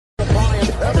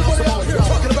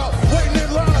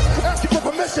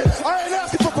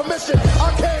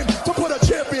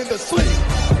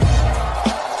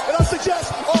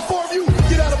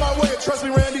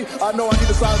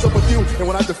And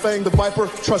when I defang the Viper,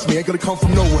 trust me, ain't gonna come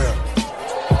from nowhere.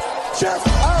 Jeff,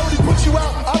 I already put you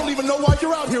out. I don't even know why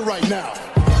you're out here right now.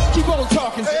 Keep on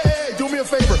talking. Hey, do me a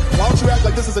favor. Why don't you act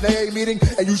like this is an AA meeting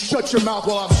and you shut your mouth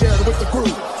while I'm sharing with the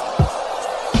group?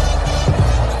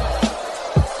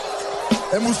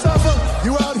 And Mustafa,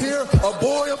 you out here, a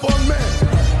boy among men.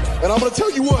 And I'm gonna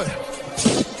tell you what.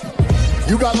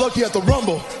 You got lucky at the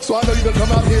Rumble, so I know you're gonna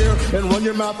come out here and run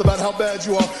your mouth about how bad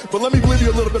you are. But let me give you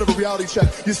a little bit of a reality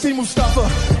check. You see, Mustafa,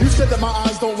 you said that my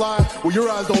eyes don't lie. Well, your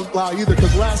eyes don't lie either,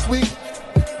 because last week,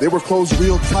 they were closed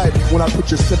real tight when I put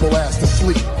your simple ass to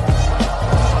sleep.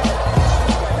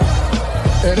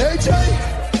 And AJ,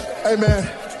 hey man,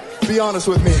 be honest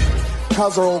with me.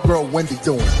 How's our old girl Wendy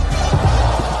doing?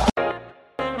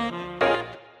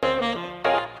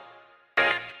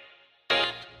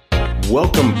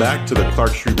 Welcome back to the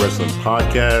Clark Street Wrestling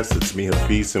Podcast. It's me,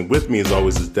 Hafiz, and with me as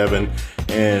always is Devin.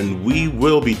 And we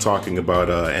will be talking about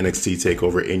NXT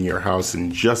TakeOver in your house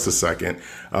in just a second.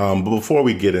 But before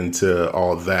we get into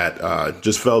all that,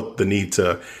 just felt the need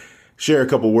to share a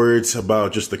couple words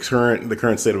about just the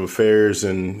current state of affairs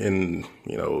in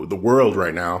the world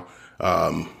right now.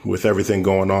 With everything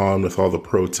going on, with all the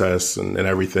protests and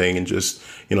everything, and just,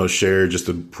 share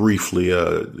just briefly,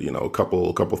 a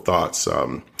couple thoughts.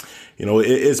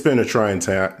 It's been a trying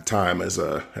time as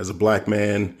a black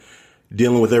man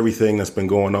dealing with everything that's been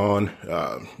going on.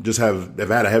 I've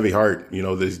had a heavy heart,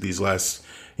 these last,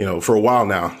 for a while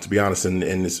now, to be honest, and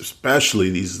especially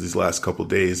these last couple of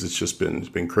days, it's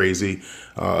been crazy.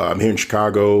 I'm here in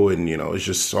Chicago, and it's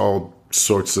just all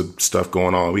sorts of stuff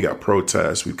going on. We got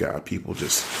protests. We've got people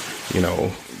it's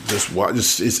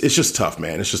just tough,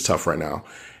 man. It's just tough right now.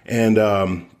 And,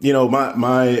 my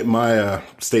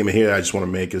statement here I just want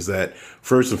to make is that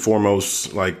first and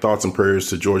foremost, like, thoughts and prayers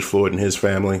to George Floyd and his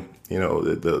family,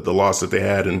 the loss that they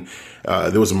had. And,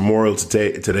 there was a memorial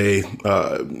today,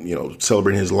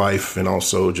 celebrating his life, and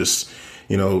also just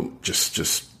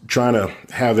trying to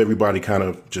have everybody kind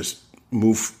of just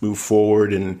move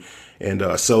forward and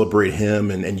celebrate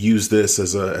him and use this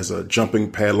as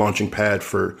a launching pad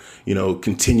for,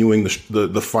 continuing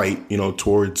the fight,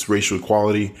 towards racial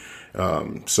equality.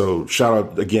 So shout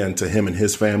out again to him and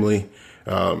his family.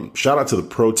 Shout out to the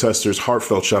protesters,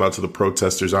 heartfelt shout out to the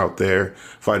protesters out there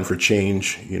fighting for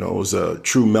change. It was a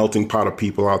true melting pot of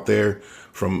people out there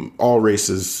from all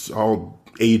races, all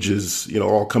ages,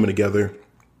 all coming together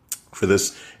for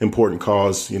this important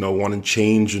cause, wanting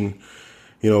change and,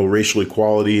 racial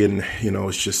equality. And,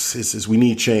 we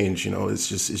need change. It's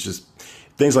just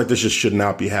things like this just should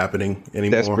not be happening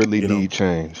anymore. Desperately need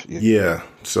change. Yeah.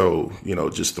 So,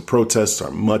 just the protests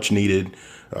are much needed.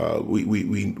 I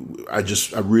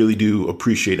really do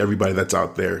appreciate everybody that's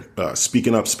out there,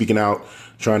 speaking up, speaking out,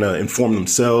 trying to inform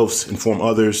themselves, inform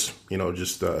others.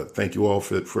 Thank you all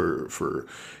for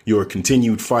your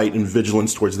continued fight and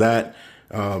vigilance towards that.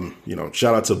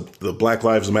 Shout out to the Black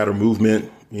Lives Matter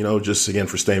movement, just again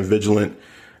for staying vigilant.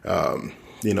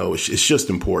 It's just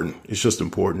important. It's just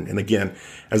important. And again,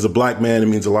 as a black man, it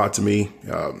means a lot to me.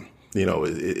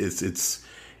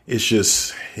 It's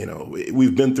just,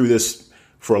 we've been through this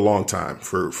for a long time,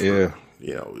 for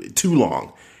too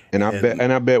long. And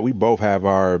I bet we both have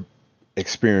our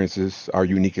experiences, our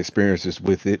unique experiences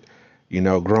with it,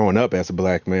 growing up as a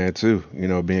black man too,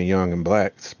 being young and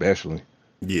black, especially.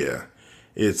 Yeah.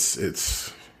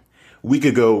 We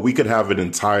could have an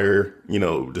entire,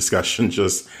 discussion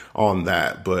just on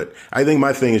that. But I think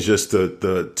my thing is just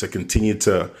to continue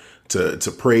to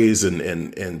praise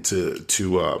and to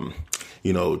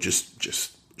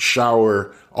just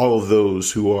shower all of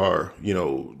those who are,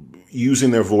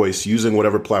 using their voice, using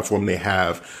whatever platform they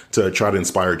have to try to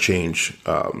inspire change,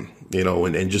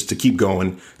 and just to keep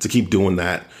going, to keep doing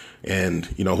that. And,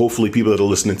 hopefully people that are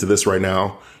listening to this right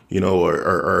now,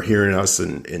 are hearing us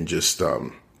and just,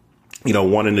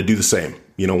 wanting to do the same,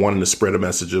 wanting to spread a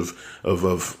message of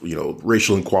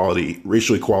racial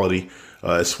equality,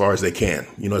 as far as they can,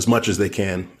 as much as they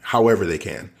can, however they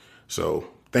can. So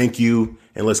thank you.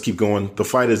 And let's keep going. The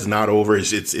fight is not over.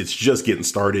 It's just getting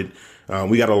started.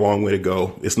 We got a long way to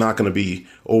go. It's not going to be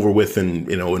over with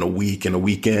in a week and a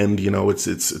weekend.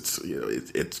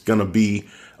 It's going to be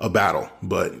a battle,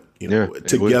 but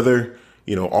together,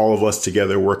 all of us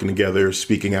together, working together,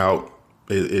 speaking out,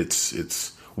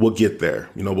 we'll get there,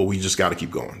 but we just got to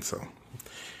keep going. So.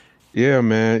 Yeah,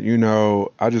 man.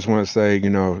 I just want to say,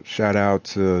 shout out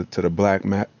to the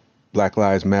Black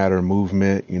Lives Matter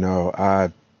movement.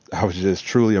 I was just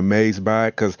truly amazed by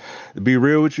it, because to be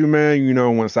real with you, man,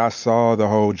 once I saw the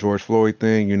whole George Floyd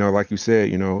thing, like you said,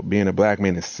 being a black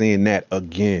man and seeing that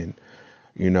again,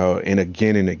 and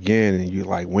again, and you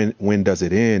like, when does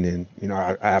it end? And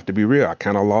I have to be real, I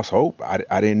kind of lost hope.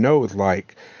 I didn't know. It's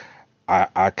like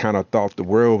I kind of thought the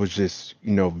world was just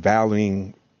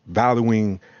valuing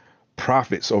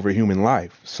profits over human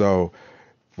life. So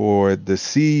for to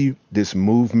see this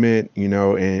movement,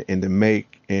 and to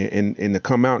make and to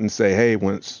come out and say, hey,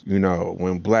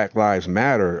 when Black Lives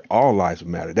Matter, all lives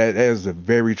matter. That is a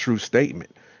very true statement.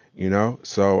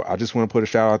 So I just want to put a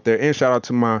shout out there, and shout out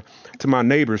to my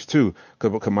neighbors too,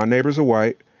 because my neighbors are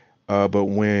white, but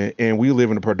we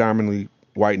live in a predominantly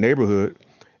white neighborhood,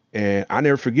 and I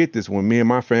never forget this, when me and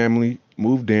my family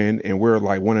moved in, and we're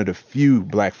like one of the few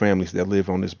Black families that live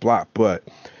on this block, but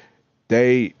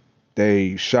they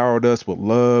showered us with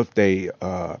love. They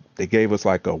gave us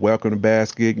like a welcome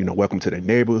basket, welcome to the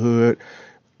neighborhood,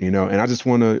 and I just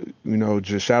want to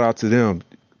just shout out to them,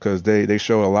 because they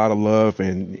show a lot of love,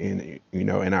 and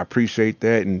I appreciate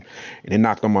that. And they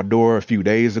knocked on my door a few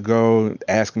days ago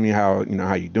asking me how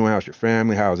you doing, how's your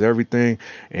family, how's everything,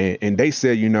 and they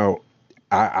said,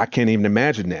 I can't even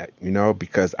imagine that,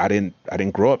 because I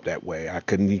didn't grow up that way. I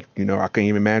couldn't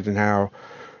even imagine how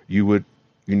you would,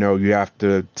 you have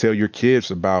to tell your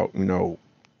kids about,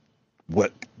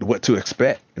 what to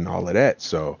expect and all of that.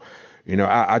 So,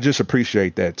 I just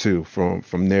appreciate that too,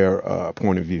 from their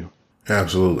point of view.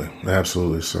 Absolutely.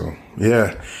 So,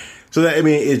 yeah. So that,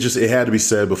 it had to be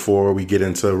said before we get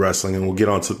into wrestling, and we'll get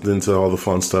into all the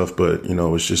fun stuff. But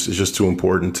it's just too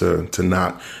important to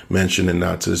not mention and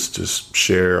not just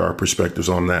share our perspectives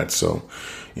on that. So,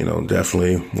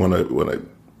 definitely want to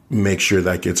make sure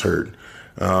that gets heard.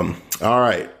 All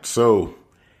right. So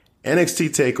NXT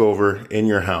Takeover in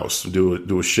your house.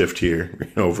 Do a shift here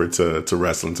over to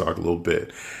wrestling talk a little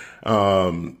bit.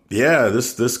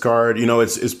 This card,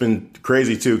 it's been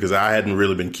crazy too, because I hadn't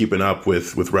really been keeping up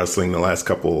with wrestling the last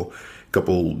couple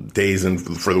days and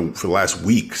for the last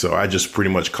week. So I just pretty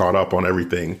much caught up on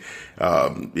everything,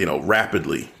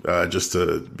 rapidly, just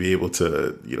to be able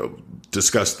to,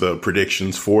 discuss the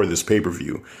predictions for this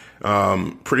pay-per-view.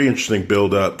 Pretty interesting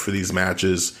build up for these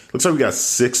matches. Looks like we got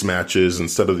 6 matches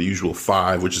instead of the usual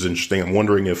 5, which is interesting. I'm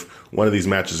wondering if one of these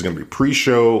matches is going to be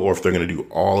pre-show, or if they're going to do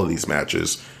all of these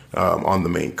matches on the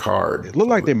main card. It looked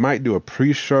like they might do a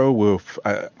pre-show with,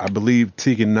 I believe,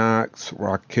 Tegan Knox,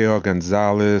 Raquel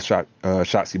Gonzalez,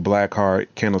 Shotzi Blackheart,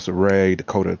 Candice LeRae,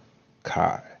 Dakota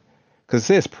Kai. Because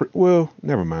it says,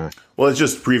 never mind. Well, it's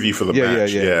just preview for the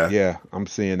match. Yeah, I'm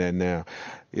seeing that now.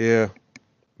 Yeah.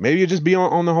 Maybe it just be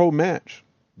on the whole match,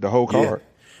 the whole card.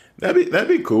 Yeah. That'd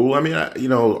be cool.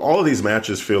 All of these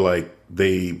matches feel like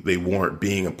they weren't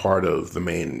being a part of the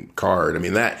main card.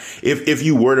 That if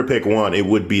you were to pick one, it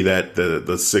would be that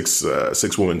the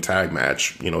six woman tag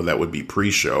match. That would be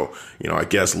pre-show. I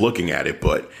guess looking at it,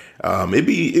 but it'd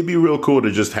be real cool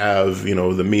to just have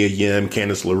the Mia Yim,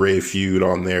 Candice LeRae feud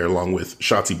on there, along with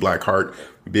Shotzi Blackheart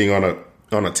being on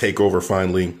a takeover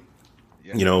finally.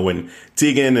 When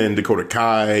Tegan and Dakota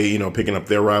Kai, picking up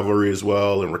their rivalry as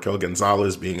well, and Raquel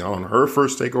Gonzalez being on her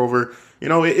first takeover,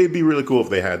 it'd be really cool if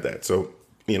they had that. So,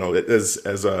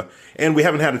 and we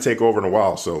haven't had a takeover in a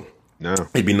while, so no,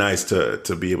 it'd be nice to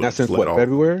be able to since what,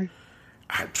 February?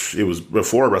 It was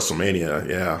before WrestleMania,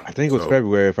 yeah. I think it was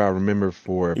February, if I remember,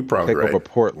 for Takeover right.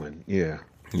 Portland, yeah.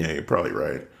 Yeah, you're probably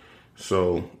right.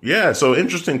 So, so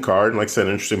interesting card. Like I said,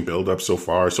 interesting build up so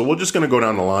far. So we're just going to go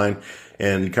down the line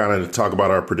and kind of talk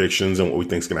about our predictions and what we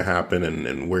think is going to happen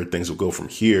and where things will go from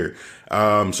here.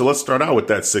 So let's start out with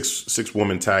that six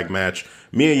woman tag match.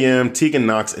 Mia Yim, Tegan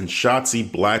Knox, and Shotzi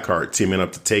Blackheart teaming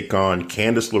up to take on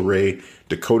Candice LeRae,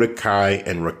 Dakota Kai,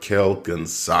 and Raquel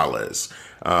Gonzalez.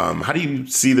 How do you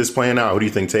see this playing out? Who do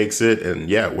you think takes it? And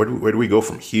where do we go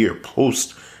from here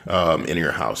post in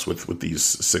your house with these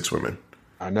 6 women?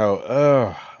 I know.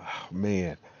 Oh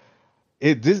man,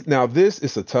 this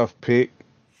is a tough pick.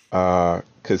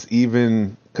 Cause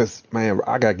man,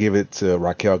 I gotta give it to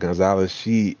Raquel Gonzalez.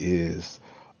 She is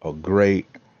not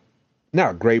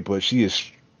great, but she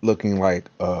is looking like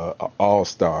an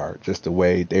all-star. Just the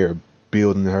way they're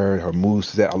building her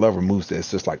moveset. I love her moveset.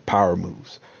 It's just like power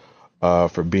moves.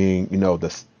 For being,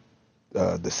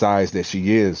 the size that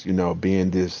she is,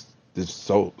 being this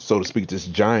so to speak, this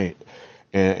giant.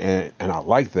 And I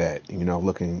like that,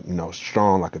 looking,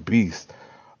 strong like a beast.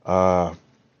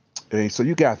 And so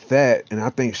you got that, and I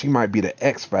think she might be the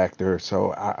X factor.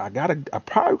 So I'm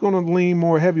probably going to lean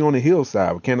more heavy on the heel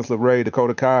side with Candice LeRae,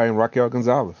 Dakota Kai, and Raquel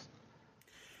Gonzalez.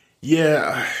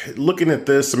 Yeah, looking at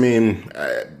this,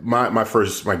 my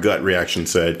gut reaction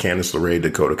said Candice LeRae,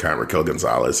 Dakota Kai, and Raquel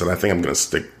Gonzalez, and I think I'm going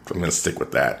to stick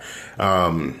with that.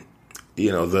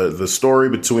 The story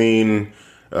between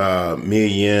Mia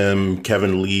Yim,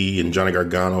 Kevin Lee, and Johnny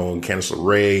Gargano and Candice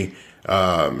LeRae.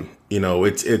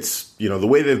 It's the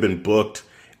way they've been booked.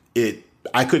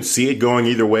 I could see it going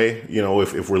either way,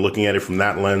 if we're looking at it from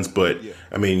that lens. But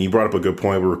I mean, you brought up a good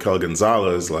point with Raquel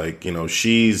Gonzalez. Like,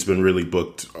 she's been really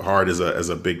booked hard as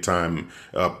a big time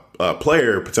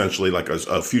player, potentially like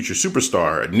a future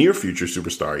superstar, a near future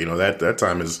superstar. That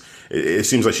time it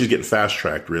seems like she's getting fast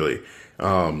tracked really.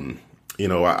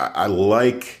 I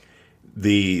like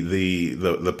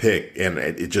the pick, and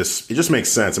it just makes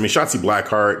sense. I mean, Shotzi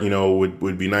Blackheart,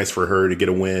 would be nice for her to get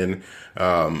a win.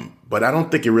 But I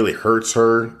don't think it really hurts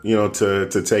her,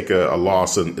 to take a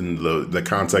loss in the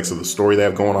context of the story they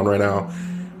have going on right now.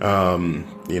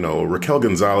 Raquel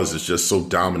Gonzalez is just so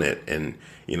dominant, and,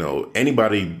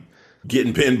 anybody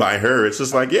getting pinned by her, it's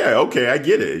just like, yeah, okay, I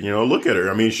get it. Look at her.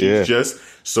 I mean, she's just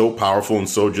so powerful and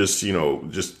so just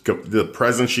the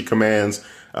presence she commands.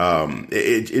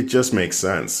 It just makes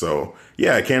sense. So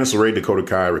yeah, Candice LeRae, Dakota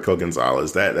Kai, Raquel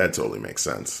Gonzalez, that totally makes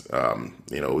sense.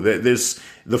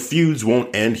 The feuds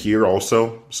won't end here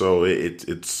also. So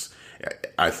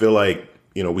I feel like,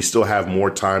 we still have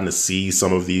more time to see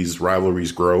some of these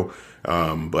rivalries grow.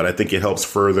 But I think it helps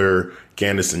further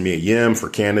Candice and Mia Yim for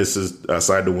Candice's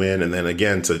side to win, and then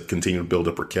again to continue to build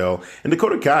up Raquel. And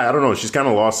Dakota Kai, I don't know, she's kind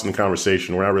of lost in the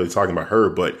conversation. We're not really talking about her,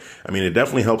 but I mean, it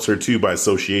definitely helps her too by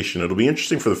association. It'll be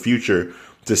interesting for the future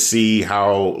to see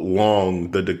how long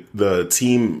the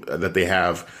team that they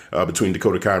have between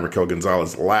Dakota Kai and Raquel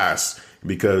Gonzalez lasts.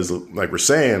 Because, like we're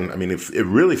saying, I mean, it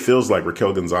really feels like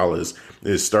Raquel Gonzalez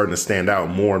is starting to stand out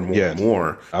more and more and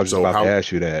more. I was just about to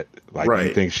ask you that. Like, do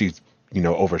you think she's,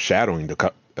 overshadowing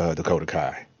Dakota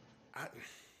Kai?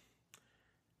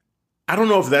 I don't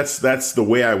know if that's the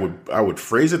way I would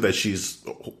phrase it, that she's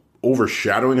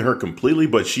overshadowing her completely,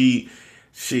 but I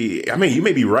mean, you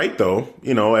may be right though,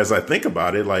 as I think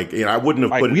about it, like, I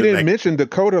wouldn't have put it. We didn't mention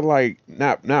Dakota, like,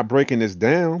 not breaking this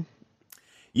down.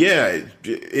 Yeah,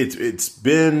 it's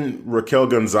been Raquel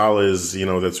Gonzalez,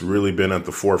 that's really been at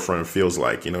the forefront, it feels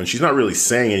like, and she's not really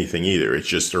saying anything either. It's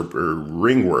just her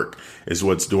ring work is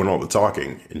what's doing all the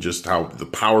talking, and just how the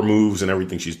power moves and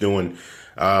everything she's doing.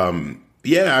 I mean,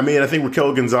 I think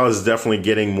Raquel Gonzalez is definitely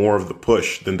getting more of the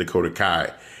push than Dakota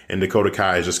Kai. And Dakota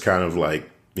Kai is just kind of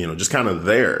like, just kind of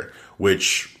there,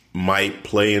 which might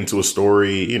play into a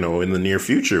story, in the near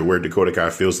future where Dakota Kai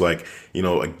feels like,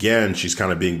 again, she's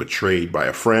kind of being betrayed by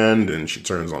a friend and she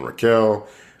turns on Raquel.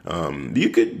 You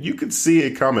could see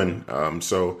it coming.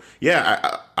 So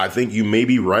yeah, I think you may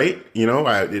be right.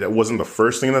 It wasn't the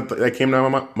first thing that came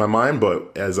down my mind,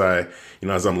 but as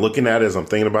I'm looking at it, as I'm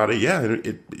thinking about it, yeah,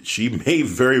 she may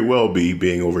very well be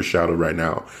being overshadowed right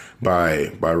now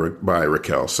by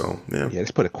Raquel. So yeah,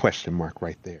 let's put a question mark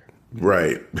right there.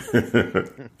 Right.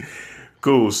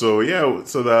 Cool. So yeah,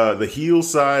 so the heel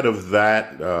side of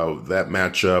that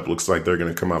matchup looks like they're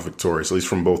going to come out victorious, at least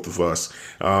from both of us.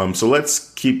 So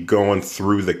let's keep going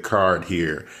through the card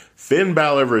here. Finn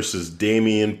Balor versus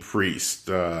Damian Priest.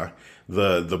 The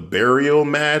burial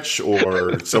match,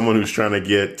 or someone who's trying to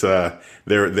get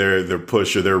their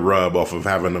push or their rub off of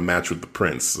having a match with the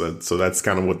Prince. So that's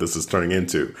kind of what this is turning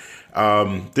into.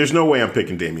 There's no way I'm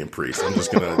picking Damian Priest. I'm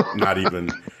just gonna not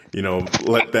even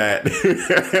let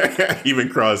that even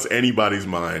cross anybody's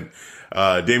mind.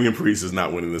 Damian Priest is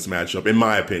not winning this matchup, in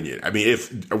my opinion. I mean,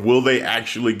 will they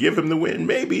actually give him the win?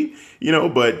 Maybe,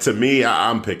 but to me,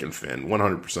 I'm picking Finn.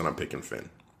 100% I'm picking Finn.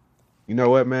 You know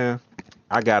what, man?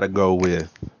 I gotta go with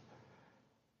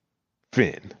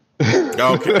Finn.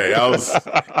 Okay, I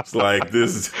was like,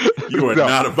 you are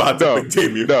not about to pick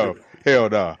Damian. No.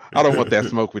 Hell no. I don't want that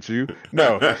smoke with you.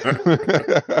 No.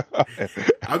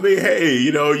 I mean, hey,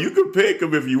 you can pick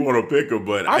him if you want to pick him,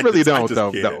 but I really don't,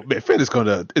 though. No, man, Finn is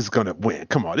gonna win.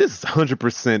 Come on, this is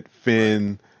 100%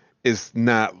 Finn is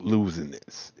not losing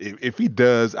this. If he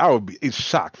does, it's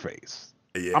shock face.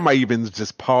 Yeah. I might even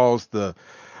just pause the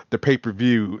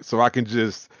pay-per-view so I can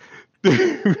just what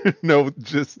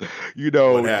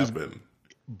happened?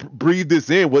 Breathe this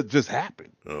in. What just happened?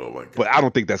 Oh my God! But I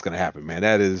don't think that's gonna happen, man.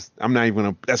 That's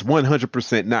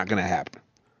 100% not gonna happen.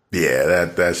 Yeah,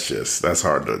 that's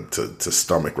hard to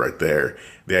stomach right there.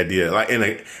 The idea,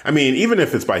 I mean, even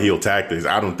if it's by heel tactics,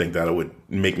 I don't think that it would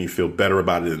make me feel better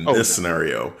about it in this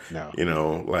scenario.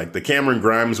 No. Like the Cameron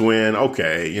Grimes win.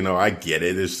 Okay, I get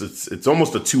it. It's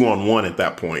almost a 2-on-1 at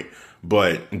that point.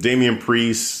 But Damian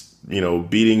Priest,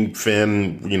 beating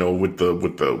Finn, with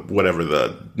the whatever,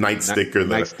 the nightstick or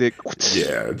the nightstick.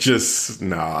 Yeah, just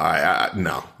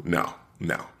no.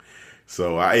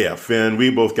 So Finn. We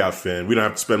both got Finn. We don't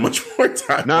have to spend much more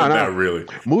time on that, really.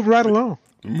 Move right along.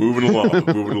 Moving along,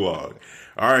 moving along.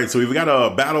 All right, so we've got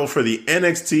a battle for the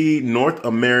NXT North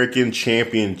American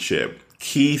Championship.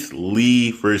 Keith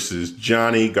Lee versus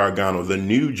Johnny Gargano, the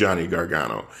new Johnny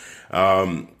Gargano.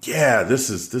 This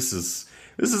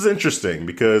is interesting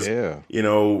because,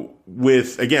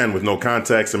 with no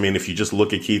context, I mean, if you just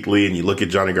look at Keith Lee and you look at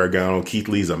Johnny Gargano, Keith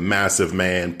Lee's a massive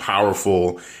man,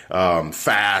 powerful,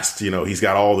 fast, he's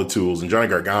got all the tools, and Johnny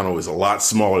Gargano is a lot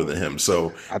smaller than him.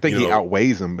 So I think he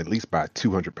outweighs him at least by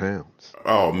 200 pounds.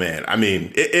 Oh man. I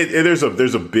mean, there's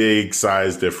a big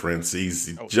size difference.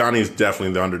 Johnny's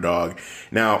definitely the underdog.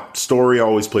 Now, story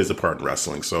always plays a part in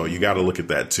wrestling, so you got to look at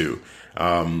that too.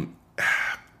 I'm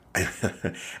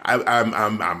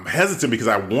hesitant because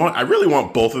I really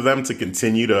want both of them to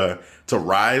continue to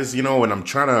rise, and I'm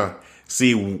trying to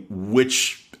see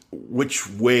which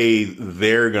way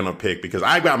they're gonna pick, because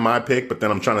I got my pick, but then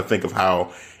I'm trying to think of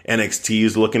how NXT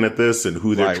is looking at this and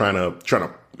who they're trying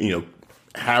to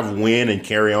have win and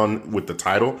carry on with the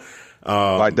title.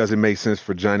 Does it make sense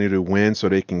for Johnny to win so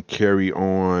they can carry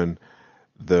on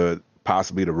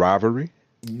possibly the rivalry?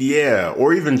 Yeah,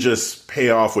 or even just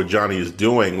pay off what Johnny is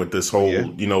doing with this whole,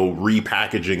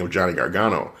 repackaging of Johnny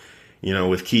Gargano.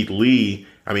 With Keith Lee,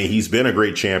 I mean, he's been a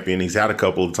great champion. He's had a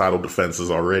couple of title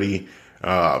defenses already.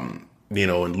 And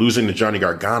losing to Johnny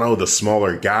Gargano, the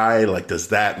smaller guy, does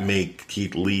that make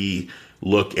Keith Lee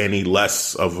look any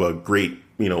less of a great,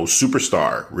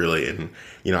 superstar, really? And,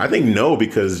 I think no,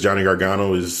 because Johnny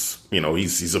Gargano is,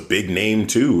 he's a big name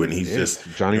too. And he's he's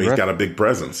got a big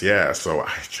presence. Yeah. So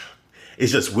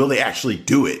it's just, will they actually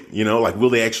do it? Will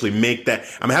they actually make that?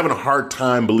 I'm having a hard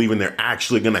time believing they're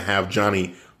actually going to have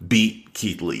Johnny beat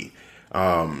Keith Lee. But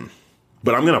I'm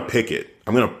going to pick it.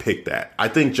 I'm going to pick that. I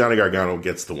think Johnny Gargano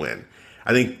gets the win.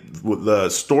 I think the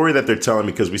story that they're telling,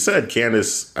 because we said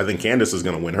Candice is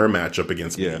going to win her matchup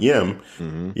against Mia Yim.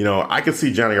 Mm-hmm. I could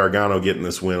see Johnny Gargano getting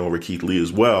this win over Keith Lee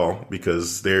as well,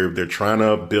 because they're trying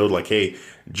to build hey,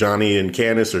 Johnny and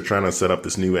Candice are trying to set up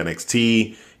this new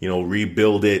NXT,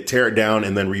 rebuild it, tear it down,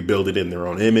 and then rebuild it in their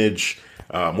own image.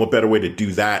 What better way to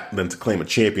do that than to claim a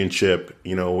championship,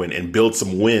 and build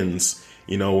some wins,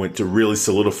 and to really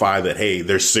solidify that, hey,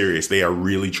 they're serious. They are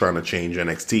really trying to change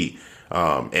NXT.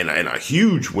 And a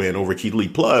huge win over Keith Lee.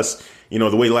 Plus,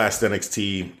 the way last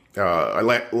NXT,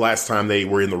 last time they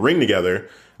were in the ring together,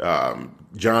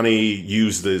 Johnny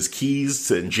used his keys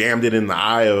and jammed it in the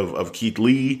eye of Keith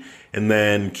Lee. And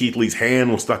then Keith Lee's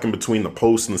hand was stuck in between the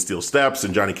post and the steel steps,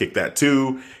 and Johnny kicked that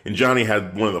too. And Johnny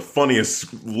had one of the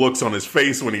funniest looks on his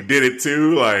face when he did it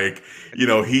too.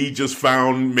 He just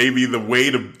found maybe the way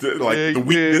to, the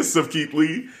weakness of Keith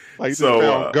Lee. He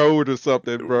found gold or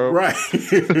something, bro. Right.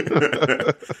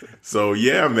 So,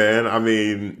 yeah, man. I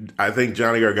mean, I think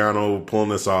Johnny Gargano pulling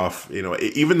this off,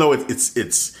 even though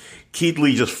it's Keith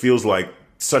Lee just feels like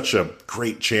such a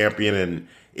great champion, and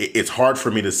it's hard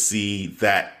for me to see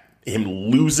that him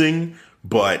losing,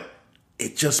 but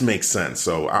it just makes sense.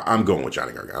 So I'm going with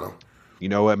Johnny Gargano. You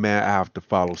know what, man? I have to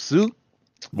follow suit.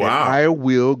 Wow. And I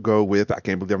will go with, I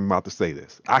can't believe I'm about to say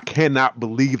this. I cannot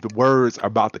believe the words are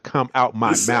about to come out my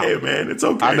mouth. Say it, man. It's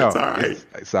okay. I know. It's all right.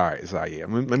 It's all right. Yeah.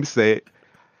 Let me say it.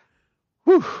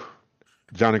 Whew.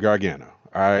 Johnny Gargano.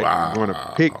 All right. Wow. I'm going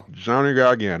to pick Johnny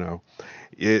Gargano.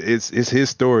 It's his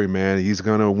story, man. He's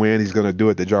going to win. He's going to do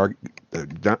it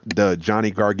the Johnny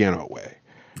Gargano way.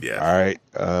 Yeah. All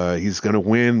right. He's going to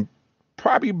win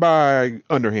probably by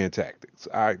underhand tactics.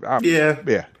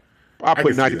 Yeah. I'll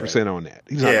put 90% on that.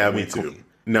 Me too.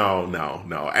 No.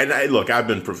 And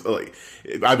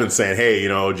I've been saying, hey,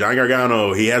 Johnny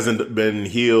Gargano, he hasn't been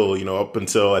heel, up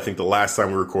until I think the last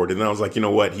time we recorded. And I was like, you know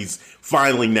what? He's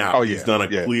finally now. He's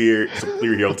done some clear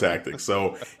heel tactics.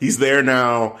 So he's there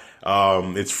now.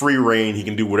 It's free reign. He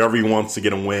can do whatever he wants to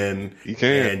get a win. He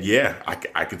can. And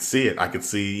I could see it. I could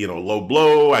see, low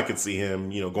blow. I could see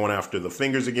him, going after the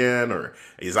fingers again, or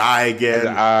his eye again.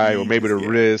 Or maybe the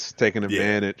wrist, taking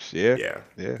advantage. Yeah,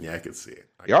 I could see it.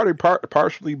 You already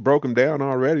partially broke him down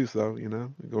already, so, you're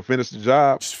going to finish the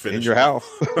job in your house.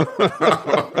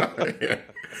 Yeah.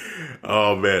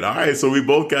 Oh, man. All right, so we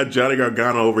both got Johnny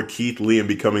Gargano over Keith Lee and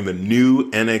becoming the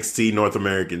new NXT North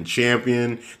American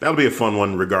champion. That'll be a fun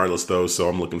one regardless, though, so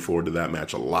I'm looking forward to that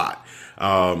match a lot.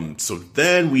 So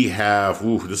then we have,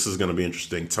 this is going to be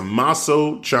interesting,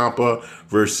 Tommaso Ciampa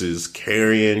versus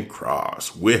Karrion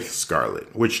Kross with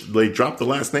Scarlett, which they dropped the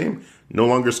last name. No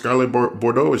longer Scarlett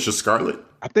Bordeaux, it's just Scarlett.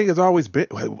 I think it's always been,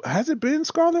 has it been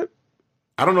Scarlett?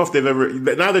 I don't know if they've ever,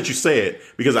 now that you say it,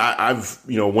 because I've,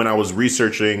 when I was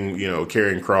researching,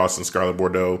 Karrion Kross and Scarlett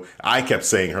Bordeaux, I kept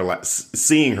saying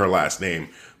seeing her last name,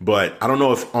 but I don't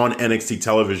know if on NXT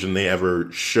television they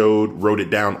ever wrote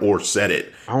it down or said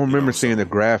it. I don't remember seeing the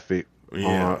graphic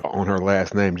Yeah. on her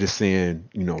last name, just saying,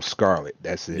 Scarlett.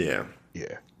 That's it. Yeah.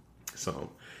 Yeah. So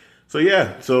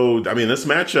yeah. So I mean, this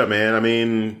matchup, man. I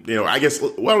mean, I guess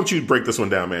why don't you break this one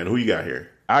down, man? Who you got here?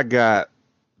 I got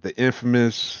the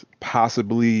infamous,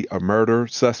 possibly a murder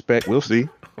suspect. We'll see.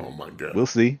 Oh my God. We'll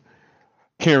see.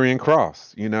 Karrion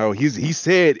Kross. He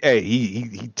said, hey,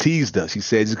 he teased us. He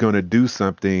said he's going to do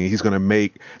something. He's going to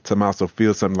make Tommaso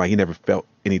feel something like he never felt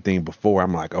anything before.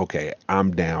 I'm like, okay,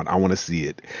 I'm down. I want to see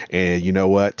it. And you know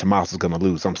what? Tommaso's going to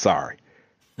lose. I'm sorry.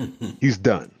 He's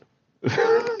done.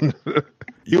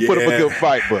 He'll put up a good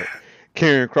fight, but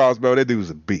Karrion Kross, bro, that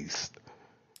dude's a beast.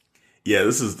 Yeah,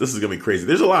 this is gonna be crazy.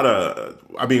 There's a lot of,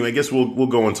 I mean, I guess we'll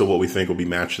go into what we think will be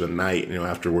match of the night,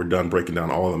 after we're done breaking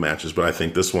down all the matches. But I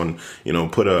think this one,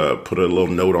 put a little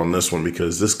note on this one,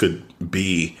 because this could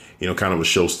be, kind of a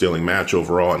show stealing match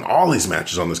overall. And all these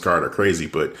matches on this card are crazy.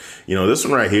 But this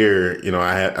one right here,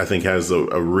 I think has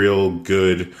a real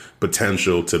good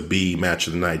potential to be match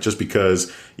of the night, just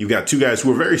because you've got two guys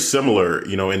who are very similar,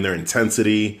 in their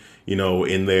intensity,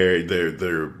 in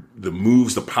their the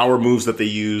moves, the power moves that they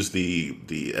use,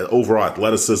 the overall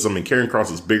athleticism. And Karrion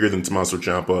Kross is bigger than Tommaso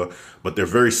Ciampa, but they're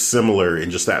very similar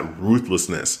in just that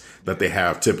ruthlessness that they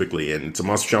have typically. And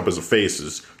Tommaso Ciampa as a face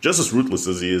is just as ruthless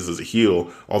as he is as a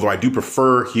heel, although I do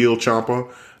prefer heel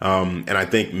Ciampa. And I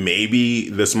think maybe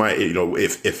this might,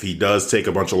 if he does take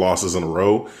a bunch of losses in a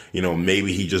row,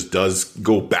 maybe he just does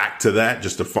go back to that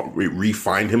just to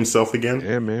re-find himself again.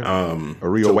 Yeah, man. A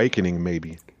reawakening,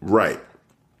 maybe. Right.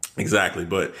 Exactly.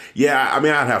 But yeah, I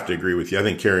mean, I'd have to agree with you. I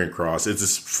think Karrion Kross, it's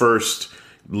his first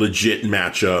legit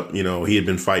matchup. He had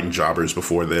been fighting jobbers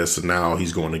before this, and now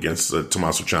he's going against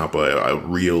Tommaso Ciampa, a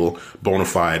real bona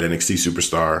fide NXT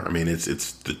superstar. I mean,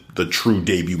 it's the true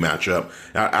debut matchup.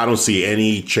 I don't see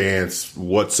any chance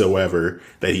whatsoever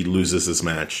that he loses this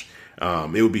match.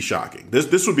 It would be shocking.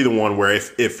 This would be the one where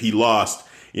if he lost,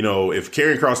 if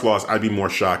Karrion Kross lost, I'd be more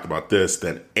shocked about this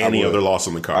than any other loss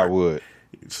on the card. I would.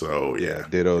 So yeah,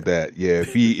 ditto that. Yeah,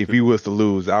 if he was to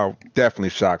lose, I'll definitely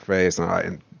shock face,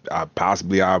 and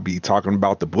I'll be talking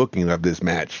about the booking of this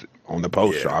match on the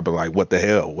post show. I'll be like, what the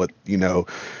hell?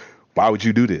 Why would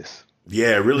you do this?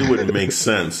 Yeah, it really wouldn't make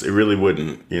sense. It really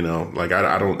wouldn't. I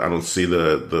don't see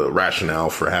the rationale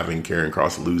for having Karrion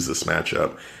Kross lose this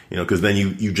matchup. Because then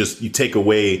you take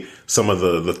away some of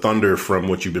the thunder from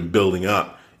what you've been building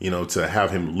up. To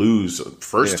have him lose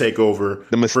first takeover.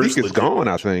 The mystique is gone,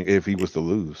 I think, if he was to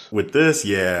lose. With this,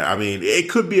 yeah. I mean,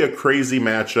 it could be a crazy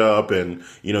matchup, and,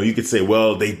 you could say,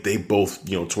 well, they both,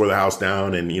 tore the house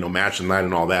down and, match the night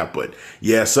and all that. But,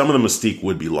 yeah, some of the mystique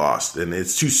would be lost, and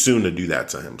it's too soon to do that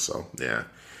to him. So, yeah.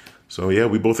 So, yeah,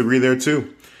 we both agree there,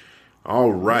 too.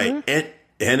 All right. Mm-hmm. And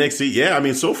NXT, yeah, I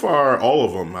mean, so far, all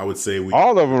of them, I would say.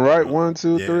 All of them, right? 1,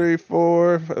 2, 3,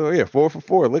 4. Oh, yeah, 4 for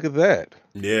 4. Look at that.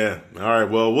 Yeah. All right.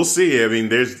 Well, we'll see. I mean,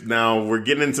 we're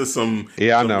getting into some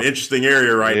interesting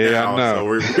area right now. I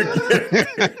know.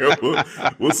 So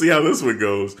we'll see how this one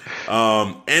goes.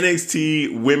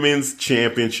 NXT Women's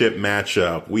Championship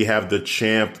matchup. We have the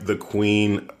champ, the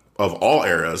queen of all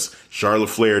eras, Charlotte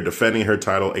Flair, defending her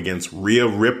title against Rhea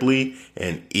Ripley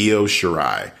and Io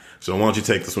Shirai. So why don't you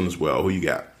take this one as well? Who you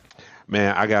got?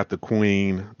 Man, I got the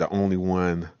queen, the only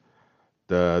one,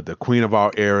 the queen of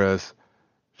all eras,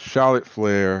 Charlotte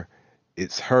Flair.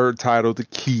 It's her title to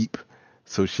keep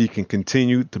so she can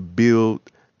continue to build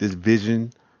this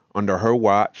vision under her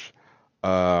watch.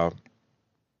 But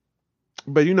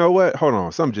you know what? Hold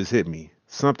on. Something just hit me.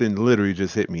 Something literally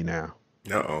just hit me now.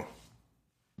 Uh-oh.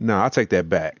 No, I'll take that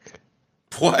back.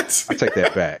 What? I take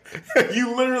that back.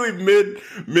 You literally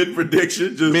mid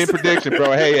prediction, just mid prediction,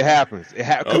 bro. Hey, it happens. It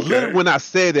happens. Okay. Literally, when I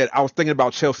said that, I was thinking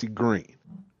about Chelsea Green.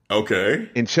 Okay.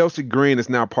 And Chelsea Green is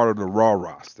now part of the Raw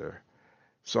roster.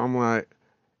 So I'm like,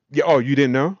 yeah. Oh, you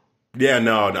didn't know? Yeah,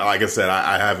 no. Like I said,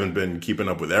 I haven't been keeping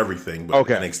up with everything, but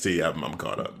okay. NXT, I'm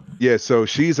caught up. Yeah, so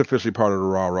she's officially part of the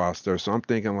Raw roster. So I'm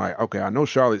thinking like, okay, I know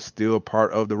Charlotte's still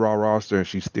part of the Raw roster and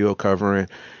she's still covering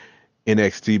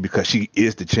NXT because she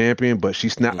is the champion, but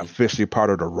she's not officially part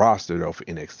of the roster though for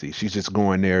NXT. She's just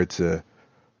going there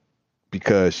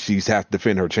because she's has to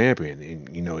defend her champion,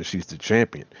 and she's the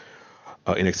champion,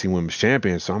 NXT Women's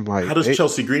Champion. So I'm like, how does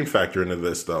Chelsea Green factor into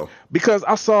this though? Because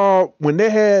I saw when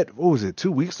they had, what was it,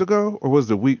 2 weeks ago, or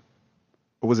was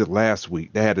it last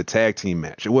week? They had a tag team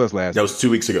match. It was last. That was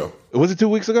 2 weeks ago. Was it 2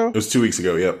 weeks ago? It was 2 weeks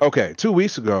ago. Yep. Okay, 2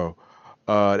 weeks ago,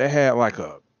 they had like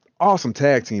a awesome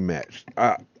tag team match.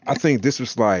 I think this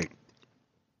was like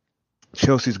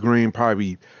Chelsea Green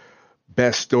probably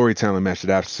best storytelling match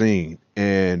that I've seen,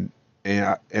 and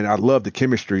I love the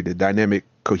chemistry, the dynamic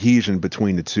cohesion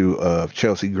between the two of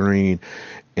Chelsea Green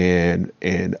and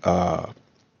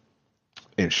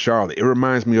and Charlotte. It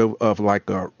reminds me of like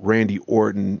a Randy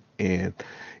Orton and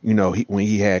when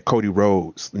he had Cody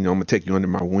Rhodes. I'm gonna take you under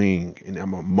my wing and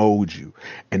I'm gonna mold you,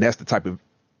 and that's the type of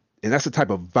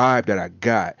vibe that I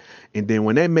got. And then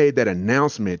when they made that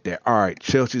announcement that, all right,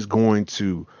 Chelsea's going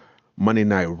to Monday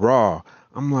Night Raw,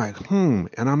 I'm like, and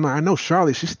I'm like, I know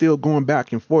Charlotte, she's still going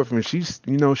back and forth, and she's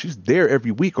there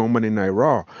every week on Monday Night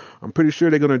Raw. I'm pretty sure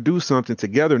they're gonna do something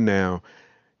together now.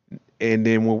 And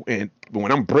then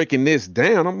when I'm breaking this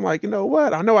down, I'm like, you know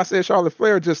what? I know I said Charlotte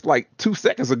Flair just like 2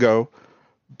 seconds ago,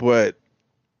 but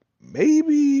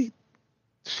maybe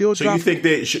she'll drop. So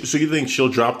you think she'll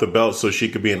drop the belt so she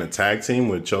could be in a tag team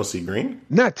with Chelsea Green?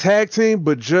 Not tag team,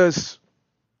 but just,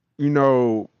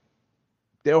 they'll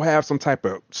have some type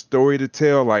of story to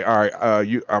tell. Like, all right,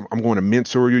 I'm going to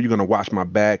mentor you. You're going to watch my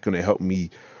back, going to help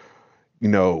me,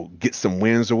 get some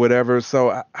wins or whatever. So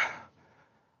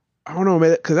I don't know,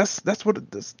 man, because that's what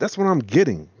I'm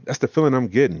getting. That's the feeling I'm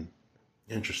getting.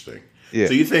 Interesting. Yeah.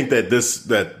 So you think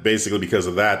that basically because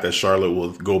of that Charlotte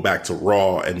will go back to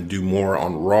Raw and do more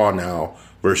on Raw now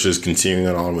versus continuing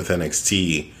it on with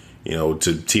NXT,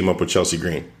 to team up with Chelsea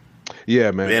Green?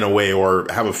 Yeah, man. In a way, or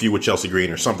have a feud with Chelsea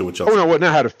Green or something with Chelsea. Oh no,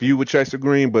 not had a feud with Chelsea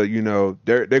Green, but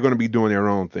they're going to be doing their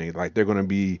own thing. Like they're going to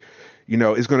be,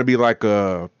 it's going to be like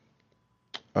a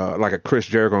Chris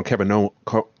Jericho and Kevin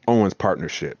Owens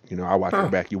partnership. I watch your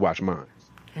back, you watch mine.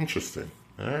 Interesting.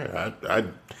 All right, I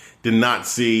did not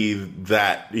see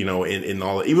that, in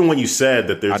all. Even when you said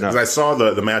that there's, because I saw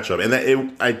the matchup, and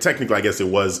that I guess it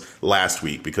was last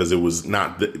week because it was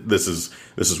not. This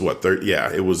is what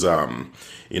it was.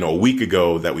 A week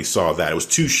ago that we saw that. It was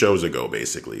 2 shows ago,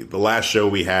 basically. The last show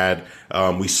we had,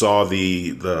 we saw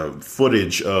the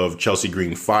footage of Chelsea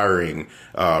Green firing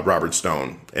Robert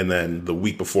Stone, and then the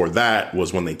week before that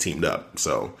was when they teamed up.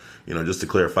 So just to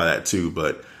clarify that too,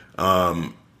 but.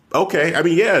 Okay, I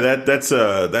mean, yeah, that's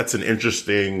an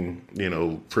interesting,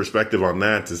 perspective on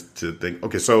that to think.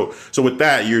 Okay, so with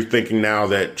that, you're thinking now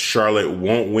that Charlotte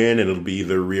won't win, and it'll be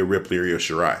either Rhea Ripley or Io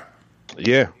Shirai.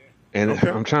 Yeah, and okay.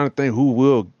 I'm trying to think who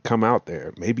will come out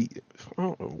there. Maybe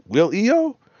will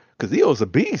Io? Because Io's a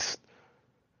beast.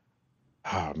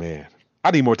 Oh man,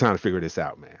 I need more time to figure this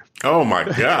out, man. Oh my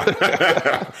god,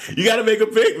 you got to make a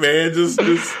pick, man. Just.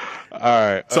 All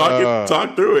right,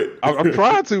 talk through it. I'm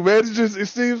trying to, man. It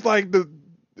seems like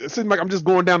I'm just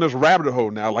going down this rabbit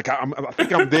hole now. Like I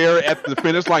think I'm there at the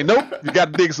finish. Like, nope, you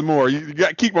got to dig some more. You got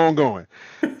to keep on going.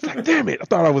 It's like, damn it, I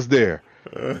thought I was there.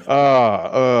 Because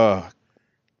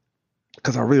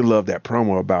I really love that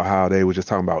promo about how they were just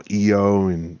talking about Io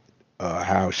and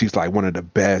how she's like one of the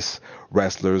best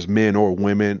wrestlers, men or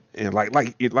women, and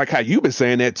like how you've been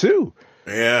saying that too.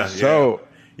 Yeah. So. Yeah.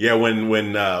 Yeah, when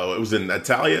it was in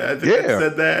Natalia, I think I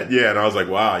said that. Yeah, and I was like,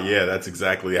 wow, yeah, that's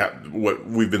exactly what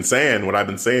we've been saying, what I've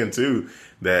been saying too,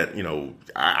 that,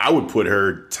 I would put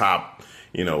her top,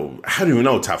 I don't even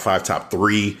know, top 5, top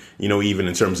 3, even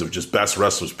in terms of just best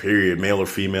wrestlers, period, male or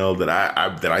female, that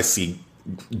I see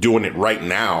doing it right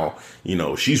now.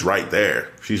 She's right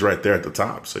there. She's right there at the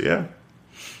top. So, yeah.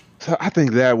 So I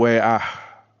think that way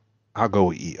I'll go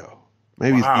with Io.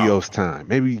 Maybe it's Io's time.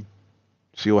 Maybe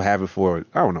she'll have it for,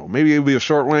 I don't know, maybe it'll be a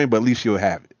short reign, but at least she'll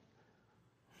have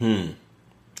it.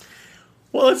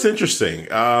 Well, it's interesting.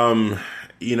 I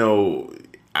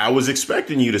was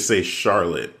expecting you to say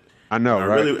Charlotte. I know,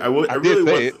 right?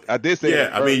 I did say it. Yeah,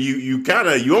 I mean, you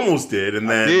almost did, and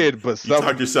then you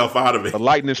talked yourself out of it. The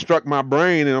lightning struck my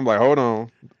brain, and I'm like, hold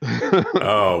on.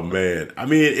 Oh man, I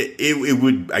mean, it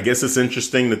would. I guess it's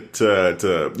interesting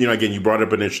to again, you brought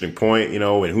up an interesting point, and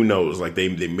who knows, like they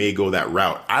may go that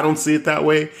route. I don't see it that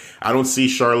way. I don't see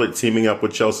Charlotte teaming up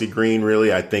with Chelsea Green.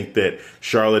 Really, I think that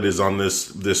Charlotte is on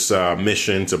this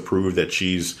mission to prove that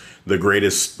she's the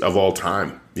greatest of all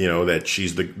time. That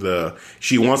she's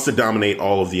she wants to dominate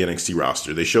all of the NXT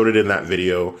roster. They showed it in that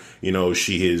video.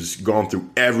 She has gone through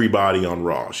everybody on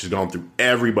Raw. She's gone through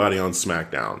everybody on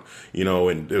SmackDown,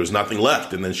 and there was nothing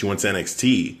left. And then she went to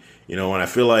NXT, and I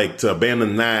feel like to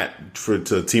abandon that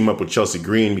to team up with Chelsea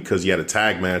Green because you had a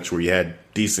tag match where you had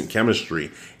decent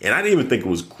chemistry. And I didn't even think it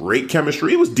was great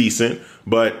chemistry. It was decent,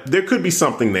 but there could be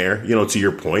something there, to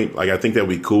your point. Like, I think that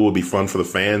would be cool. It'd be fun for the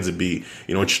fans. It'd be,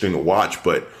 interesting to watch.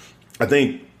 But I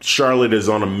think Charlotte is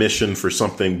on a mission for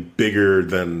something bigger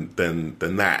than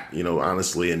that,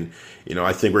 honestly. And,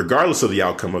 I think regardless of the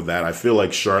outcome of that, I feel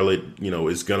like Charlotte,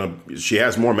 she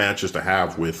has more matches to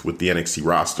have with the NXT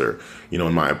roster,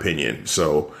 in my opinion.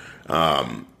 So,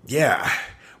 yeah.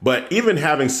 But even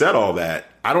having said all that,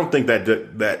 I don't think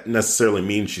that necessarily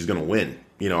means she's going to win.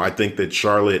 I think that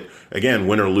Charlotte, again,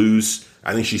 win or lose,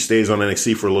 I think she stays on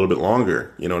NXT for a little bit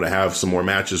longer, to have some more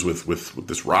matches with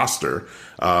this roster.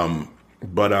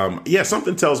 But yeah,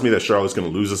 something tells me that Charlotte's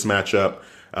going to lose this matchup.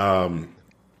 And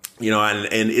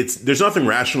there's nothing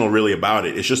rational really about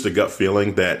it. It's just a gut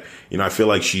feeling that, I feel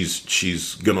like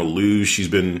she's going to lose. She's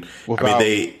going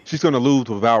to lose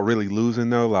without really losing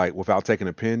though, like without taking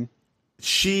a pin.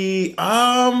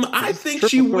 I think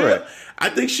she will. I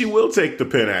think she will take the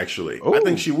pin, actually. Ooh. I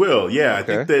think she will. Yeah.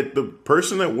 Okay. I think that the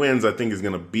person that wins, I think, is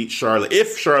going to beat Charlotte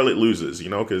if Charlotte loses,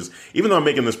 because even though I'm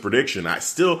making this prediction,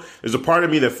 there's a part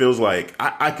of me that feels like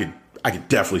I could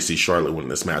definitely see Charlotte win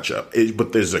this matchup.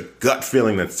 But there's a gut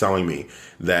feeling that's telling me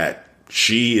that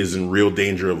she is in real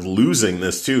danger of losing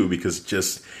this too,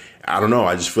 because I don't know.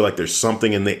 I just feel like there's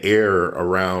something in the air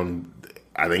around.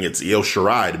 I think it's Io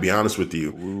Shirai, to be honest with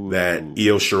you. Ooh. That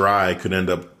Io Shirai could end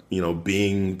up,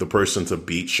 being the person to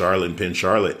beat Charlotte and pin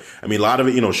Charlotte. I mean, a lot of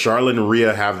it, Charlotte and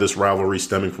Rhea have this rivalry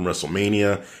stemming from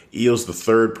WrestleMania. Io's the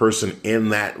third person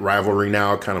in that rivalry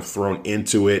now, kind of thrown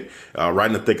into it. Right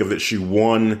in the thick of it, she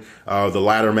won the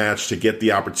ladder match to get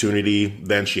the opportunity.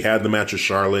 Then she had the match with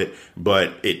Charlotte,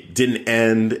 but it didn't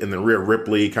end, and then Rhea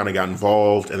Ripley kind of got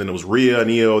involved, and then it was Rhea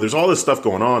and Io. There's all this stuff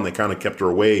going on that kind of kept her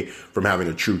away from having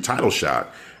a true title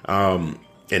shot. And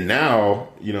now,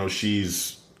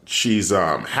 she's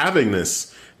having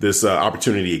this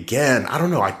opportunity again. I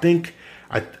don't know. I think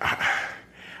I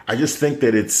just think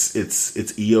that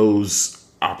it's Io's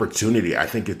opportunity. I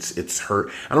think it's her.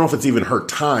 I don't know if it's even her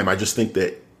time. I just think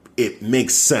that it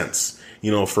makes sense,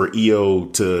 for Io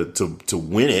to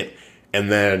win it,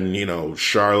 and then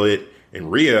Charlotte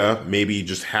and Rhea maybe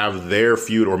just have their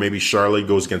feud, or maybe Charlotte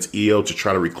goes against Io to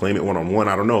try to reclaim it one-on-one.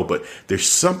 I don't know, but there's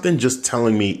something just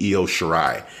telling me Io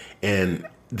Shirai, and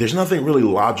there's nothing really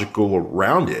logical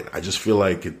around it. I just feel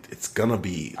like it's gonna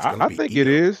be. I think Io. It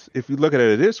is, if you look at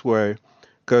it this way,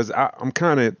 because I'm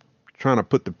kind of trying to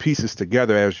put the pieces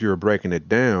together as you're breaking it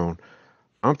down.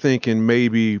 I'm thinking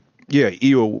maybe,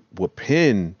 Io will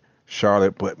pin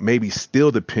Charlotte, but maybe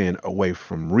steal the pin away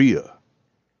from Rhea,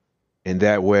 and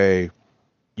that way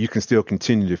you can still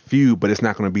continue the feud, but it's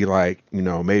not going to be like,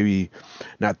 maybe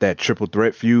not that triple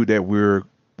threat feud that we're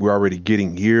already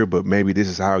getting here, but maybe this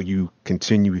is how you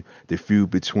continue the feud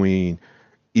between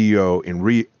Io and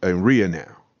Rhea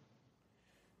now.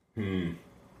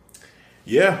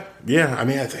 Yeah. I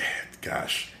mean,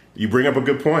 gosh, you bring up a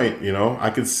good point. I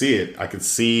could see it. I could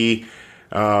see,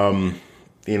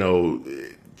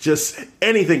 just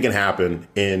anything can happen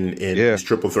in these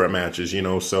triple threat matches.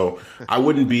 So I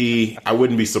wouldn't be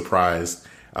surprised.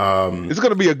 It's going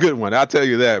to be a good one. I'll tell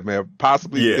you that, man.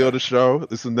 Possibly steal the show.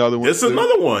 It's another one. It's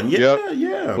another one.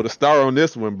 Yeah. Put a star on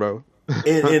this one, bro.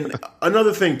 and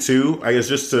another thing too, I guess,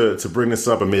 just to bring this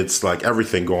up amidst like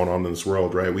everything going on in this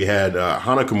world, right? We had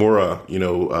Hana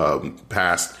Kimura,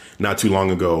 passed not too long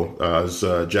ago, as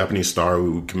a Japanese star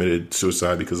who committed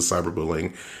suicide because of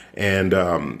cyberbullying. And,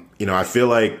 I feel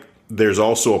like there's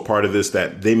also a part of this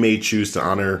that they may choose to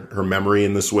honor her memory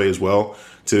in this way as well,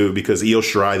 too, because Io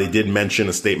Shirai, they did mention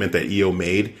a statement that Io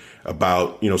made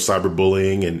about,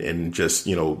 cyberbullying and just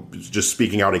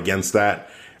speaking out against that.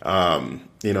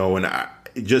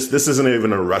 This isn't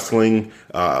even a wrestling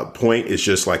point. It's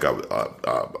just like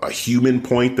a human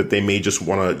point that they may just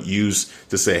want to use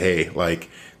to say, hey, like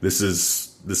this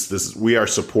is we are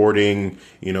supporting,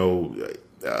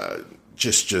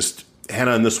 just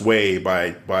Hannah in this way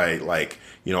by like,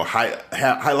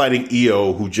 highlighting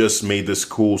Io, who just made this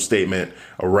cool statement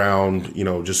around,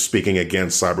 just speaking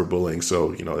against cyberbullying.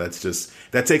 So,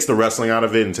 that takes the wrestling out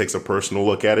of it and takes a personal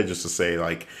look at it, just to say,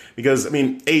 like, because I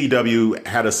mean, AEW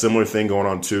had a similar thing going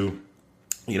on too,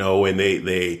 and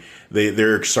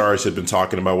their stars had been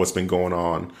talking about what's been going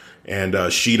on. And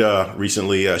Shida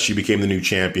recently, she became the new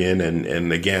champion,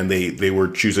 and again they were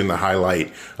choosing to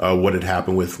highlight what had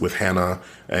happened with Hannah,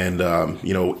 and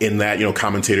in that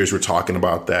commentators were talking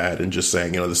about that and just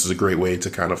saying this is a great way to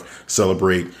kind of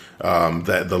celebrate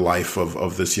the life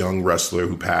of this young wrestler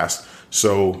who passed.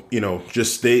 So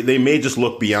just they may just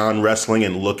look beyond wrestling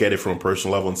and look at it from a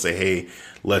personal level and say, hey,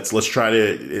 let's try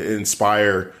to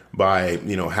inspire by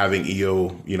having Io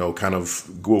kind of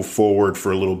go forward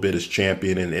for a little bit as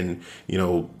champion and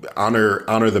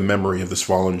honor the memory of this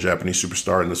fallen Japanese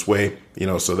superstar in this way.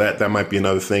 So that might be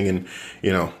another thing.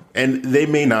 And they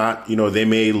may not, they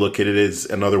may look at it as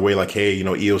another way, like, hey,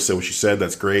 Io said what she said,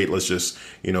 that's great, let's just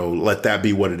let that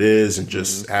be what it is and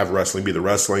just have wrestling be the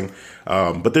wrestling.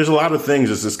 But there's a lot of things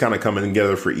that's just kind of coming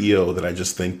together for Io that I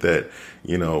just think that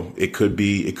it could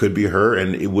be her,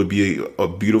 and it would be a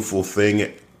beautiful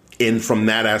thing. And from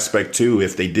that aspect too,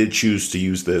 if they did choose to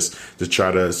use this to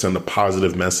try to send a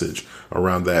positive message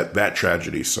around that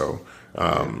tragedy. So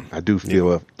I do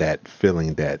feel that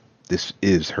feeling that this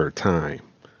is her time.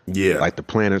 Yeah. Like the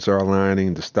planets are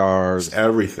aligning, the stars.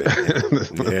 Everything.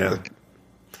 Yeah.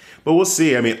 But we'll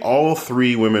see. I mean, all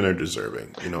three women are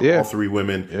deserving. All three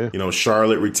women,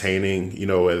 Charlotte retaining,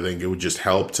 I think it would just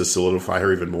help to solidify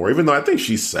her even more, even though I think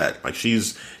she's set. Like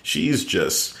she's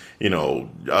just,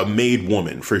 a made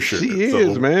woman for sure. She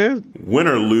is, man. Win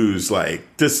or lose,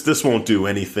 like this won't do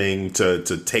anything to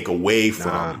take away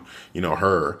from,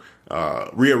 her.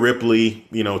 Rhea Ripley,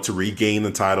 to regain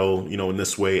the title, in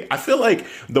this way. I feel like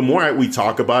the more we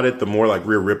talk about it, the more like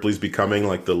Rhea Ripley's becoming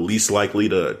like the least likely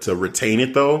to retain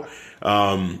it, though.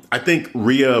 I think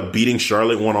Rhea beating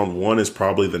Charlotte 1-on-1 is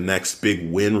probably the next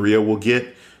big win Rhea will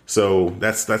get. So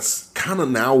that's kind of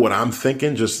now what I'm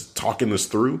thinking, just talking this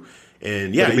through.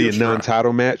 And yeah, it'll be a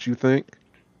non-title match, you think?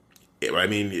 I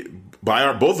mean,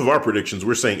 by both of our predictions,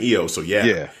 we're saying Io. So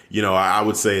yeah. I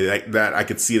would say that I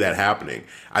could see that happening.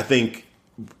 I think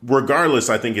regardless,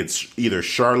 I think it's either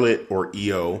Charlotte or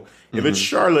Io. If it's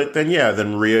Charlotte,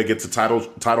 then Rhea gets a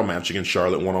title match against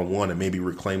Charlotte 1-on-1 and maybe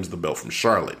reclaims the belt from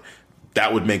Charlotte.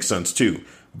 That would make sense too.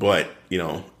 But,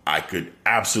 I could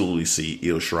absolutely see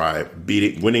Io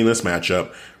Shirai winning this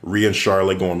matchup, Rhea and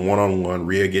Charlotte going 1-on-1,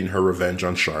 Rhea getting her revenge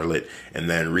on Charlotte, and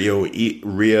then Rhea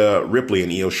Ripley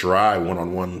and Io Shirai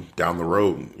 1-on-1 down the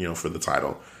road, for the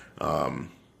title.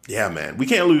 Yeah, man, we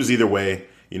can't lose either way.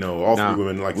 All three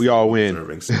women we all win.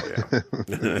 Deserving, so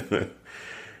yeah.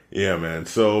 Yeah, man.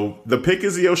 So the pick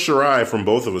is Io Shirai from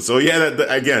both of us. So yeah,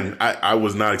 again, I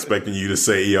was not expecting you to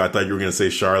say Io. I thought you were going to say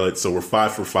Charlotte. So we're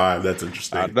 5 for 5. That's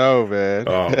interesting. I know, man.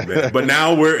 Oh man. But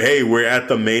now we're at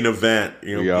the main event. The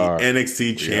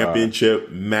NXT Championship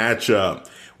matchup,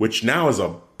 which now is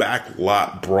a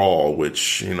backlot brawl.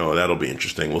 Which that'll be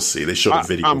interesting. We'll see. They showed a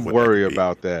video. I'm worried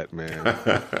about that, man.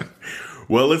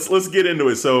 Well, let's get into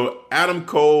it. So Adam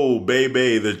Cole,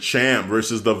 Bebe, the champ,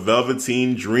 versus the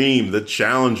Velveteen Dream, the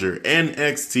challenger,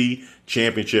 NXT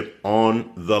Championship on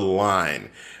the line.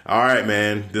 All right,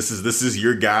 man. This is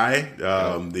your guy,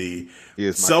 the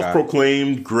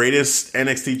self-proclaimed greatest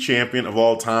NXT champion of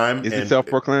all time. Is it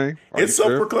self-proclaimed? It's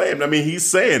self-proclaimed. Sure? I mean, he's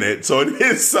saying it, so it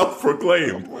is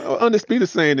self-proclaimed. Well, Undisputed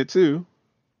saying it too.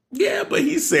 Yeah, but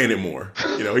he's saying it more.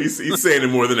 He's saying it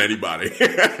more than anybody.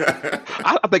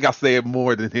 I think I say it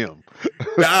more than him.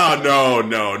 No.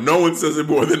 No one says it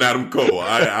more than Adam Cole.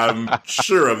 I'm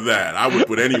sure of that. I would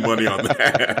put any money on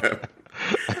that.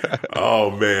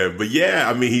 Oh, man. But yeah,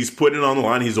 I mean, he's putting it on the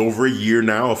line. He's over a year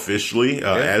now officially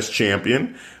as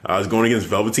champion. He's going against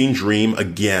Velveteen Dream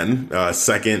again.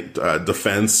 Second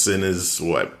defense in his,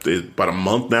 about a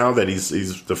month now that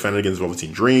he's defended against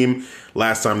Velveteen Dream.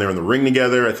 Last time they were in the ring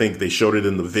together, I think they showed it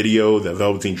in the video that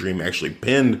Velveteen Dream actually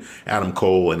pinned Adam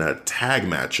Cole in a tag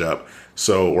matchup.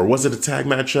 So, or was it a tag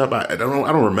matchup? I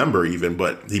don't remember even,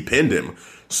 but he pinned him.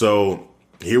 So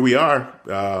here we are.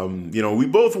 We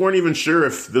both weren't even sure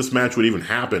if this match would even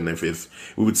happen, if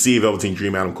we would see Velveteen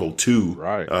Dream Adam Cole 2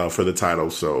 for the title.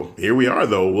 So here we are,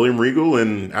 though. William Regal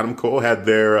and Adam Cole had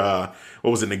their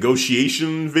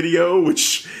negotiation video,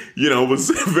 which was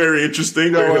very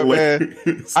interesting. Man,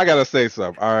 I gotta say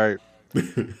something. All right,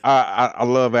 I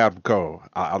love Adam Cole.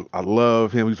 I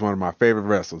love him. He's one of my favorite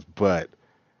wrestlers. But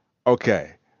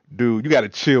okay, dude, you got to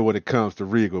chill when it comes to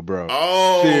Regal, bro.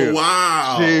 Oh, chill.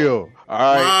 Wow. Chill.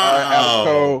 All right, Adam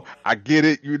Cole, I get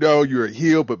it. You're a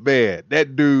heel, but man,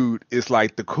 that dude is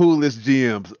like the coolest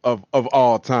GMs of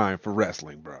all time for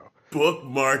wrestling, bro.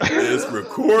 Bookmark this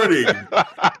recording.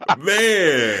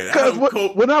 Man. Because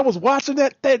when I was watching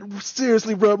that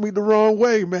seriously rubbed me the wrong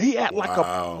way, man. He act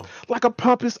like a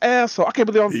pompous asshole. I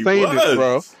can't believe I'm saying this,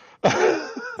 bro.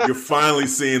 You're finally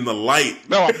seeing the light.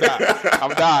 No,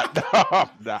 I'm not. No, I'm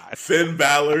not. Finn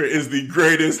Balor is the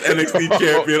greatest NXT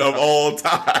champion of all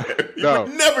time. You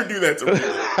would never do that to me.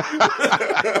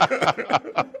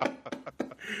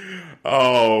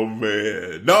 Oh,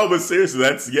 man. No, but seriously,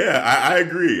 I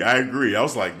agree. I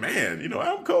was like, man,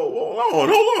 I'm Cole. Hold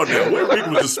on now. William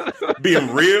Regal was just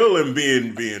being real and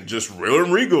being just real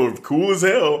and Regal, cool as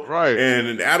hell. Right.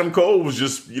 And Adam Cole was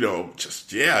just being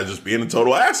a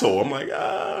total asshole. I'm like,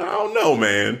 I don't know,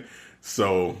 man.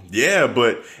 So, yeah,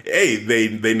 but hey,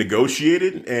 they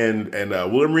negotiated and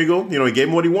William Regal, he gave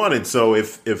him what he wanted. So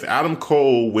if Adam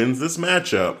Cole wins this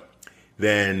matchup,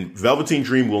 then Velveteen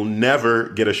Dream will never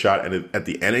get a shot at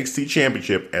the NXT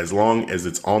Championship as long as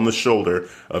it's on the shoulder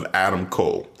of Adam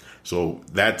Cole. So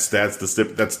that's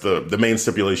the main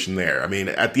stipulation there. I mean,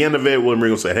 at the end of it, William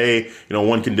Regal said, "Hey,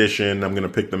 one condition. I'm going to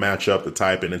pick the matchup, the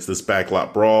type, and it's this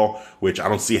backlot brawl, which I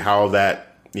don't see how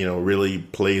that really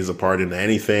plays a part into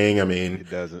anything. I mean,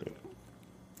 it doesn't.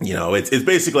 It's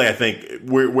basically, I think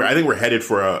we're headed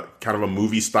for a kind of a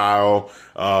movie style,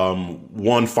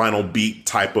 one final beat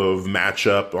type of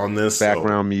matchup on this.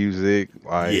 Background music,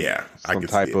 like some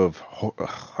type of,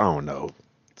 I don't know,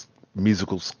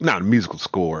 not a musical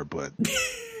score, but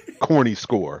corny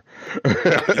score.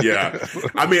 Yeah.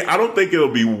 I mean, I don't think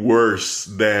it'll be worse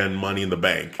than Money in the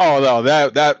Bank. Oh no,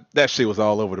 that shit was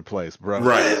all over the place, bro.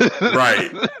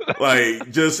 Right. Like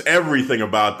just everything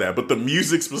about that. But the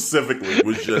music specifically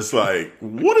was just like,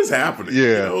 what is happening?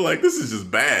 Yeah. Like this is just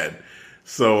bad.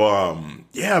 So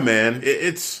yeah, man.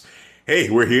 It's hey,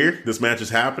 we're here. This match is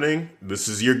happening. This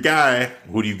is your guy.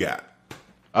 Who do you got?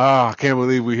 I can't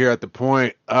believe we're here at the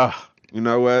point. You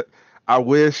know what? I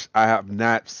wish I have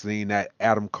not seen that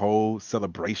Adam Cole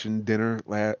celebration dinner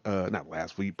not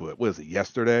last week, but was it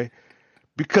yesterday?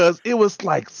 Because it was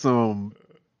like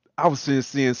I was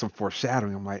seeing some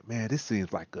foreshadowing. I'm like, man, this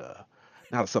seems like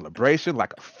not a celebration,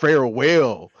 like a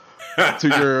farewell to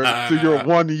your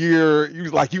 1 year. You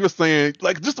were saying,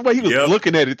 like just the way he was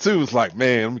looking at it too. It's like,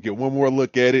 man, let me get one more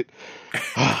look at it.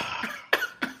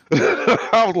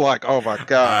 I was like, oh my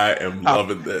God. I am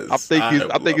loving this. I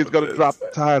think he's going to drop the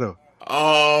title.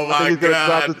 Oh my God. I think he's going to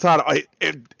drop the title.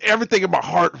 And everything in my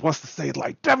heart wants to say,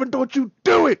 like, Devin, don't you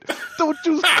do it. Don't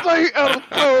you say Adam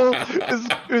Cole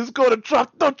is going to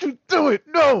drop. Don't you do it.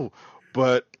 No.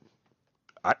 But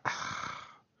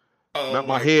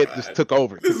my head just took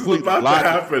over. This is about to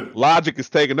happen. Logic is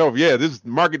taking over. Yeah,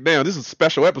 mark it down. This is a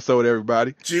special episode,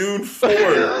 everybody. June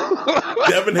 4th.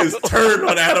 Devin has turned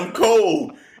on Adam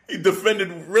Cole. He defended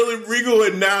really Regal,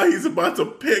 and now he's about to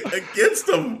pick against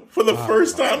him for the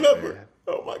first time ever. Man.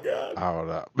 Oh, my God. I don't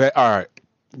know. But, all right.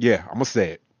 Yeah, I'm going to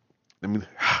say it.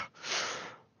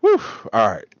 Whew.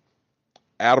 All right.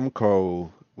 Adam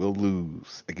Cole will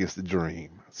lose against the Dream.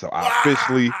 So I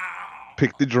officially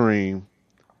picked the Dream.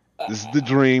 This is the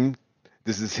Dream.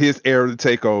 This is his era to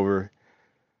take over.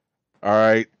 All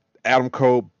right. Adam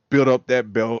Cole built up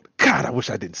that belt. God, I wish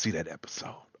I didn't see that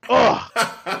episode. Oh,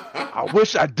 I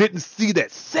wish I didn't see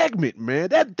that segment, man.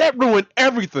 That ruined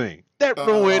everything. That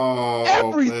ruined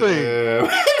everything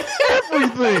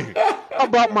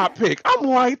about my pick. I'm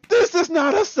like, this is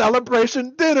not a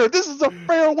celebration dinner. This is a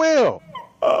farewell.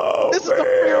 This is a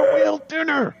farewell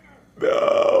dinner.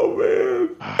 No,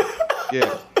 man.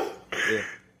 Yeah.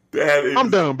 That is... I'm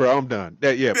done, bro. I'm done.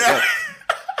 You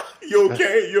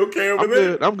okay? You okay over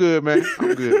there? I'm good, man.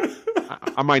 I'm good.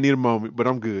 I might need a moment, but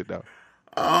I'm good, though.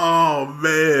 Oh,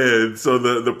 man. So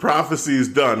the prophecy is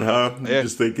done, huh? You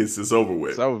just think it's over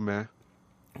with. It's over, man.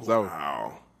 It's over.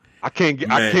 Wow. I can't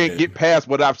get past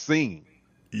what I've seen.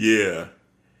 Yeah.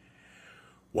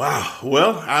 Wow.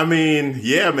 Well, I mean,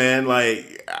 yeah, man.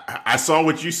 Like, I saw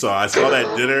what you saw. I saw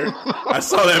that dinner. I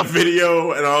saw that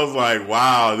video, and I was like,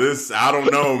 wow, I don't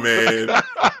know, man.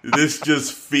 This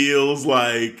just feels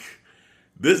like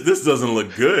this doesn't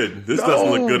look good. This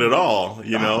doesn't look good at all,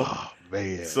 you know? Oh,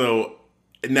 man. So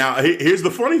now here's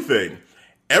the funny thing.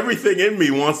 Everything in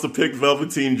me wants to pick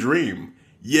Velveteen Dream,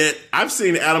 yet I've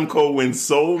seen Adam Cole win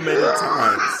so many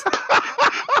times.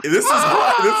 This is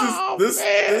hard.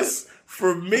 This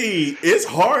for me, it's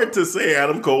hard to say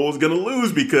Adam Cole is going to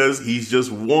lose because he's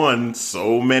just won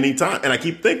so many times. And I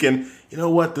keep thinking, you know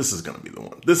what? This is going to be the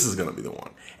one. This is going to be the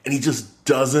one. And he just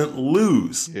doesn't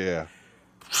lose. Yeah.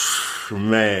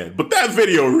 Man. But that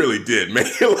video really did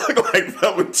make it look like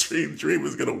Velveteen Dream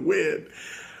was going to win.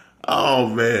 Oh,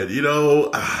 man. You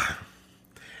know.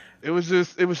 It was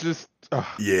just.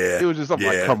 Yeah. It was just, I'm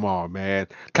like, come on, man.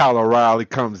 Kyle O'Reilly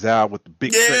comes out with the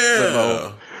big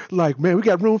limo. Like, man, we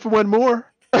got room for one more.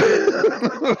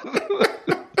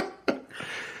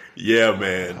 Yeah,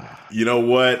 man. You know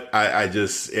what?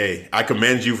 I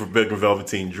commend you for picking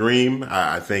Velveteen Dream.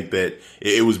 I think that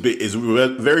it was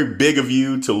very big of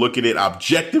you to look at it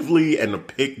objectively and to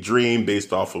pick Dream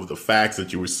based off of the facts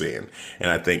that you were seeing. And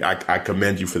I think I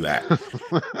commend you for that.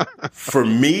 For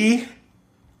me,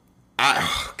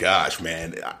 gosh,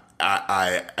 man.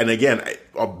 And again,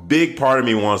 a big part of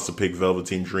me wants to pick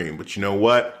Velveteen Dream, but you know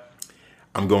what?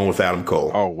 I'm going with Adam Cole.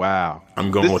 Oh, wow.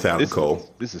 I'm going with Adam Cole.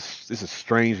 This is a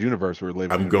strange universe we're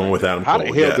living in. I'm going with Adam Cole. How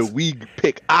the hell did we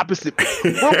pick opposite?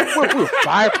 We're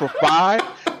 5 for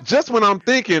 5. Just when I'm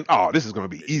thinking, oh, this is going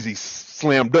to be easy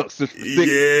slam dunks.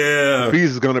 Yeah.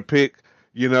 He's going to pick,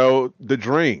 the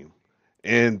Dream.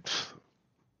 And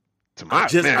I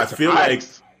feel like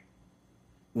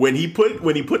when he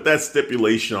put that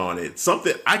stipulation on it,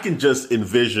 something I can just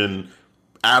envision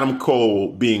Adam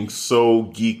Cole being so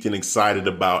geeked and excited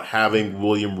about having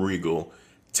William Regal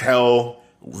tell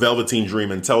Velveteen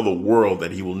Dream and tell the world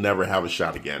that he will never have a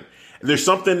shot again. There's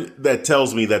something that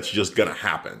tells me that's just going to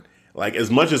happen. Like,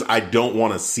 as much as I don't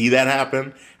want to see that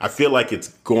happen, I feel like it's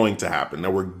going to happen,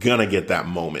 that we're going to get that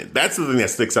moment. That's the thing that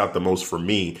sticks out the most for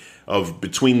me, of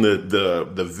between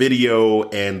the video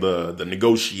and the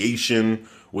negotiation,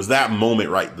 was that moment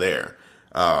right there.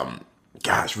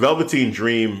 Gosh, Velveteen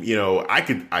Dream, I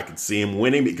could see him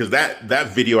winning, because that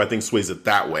video, I think, sways it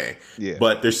that way. Yeah.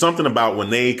 But there's something about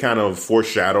when they kind of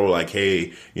foreshadow, like,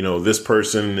 hey, this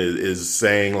person is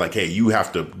saying, like, hey, you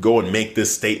have to go and make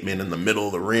this statement in the middle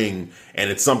of the ring.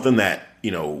 And it's something that,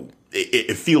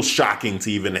 it feels shocking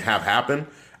to even have happen.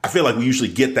 I feel like we usually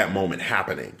get that moment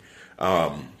happening.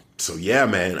 So yeah,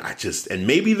 man, and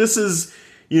maybe this is,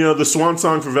 the swan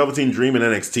song for Velveteen Dream in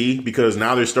NXT, because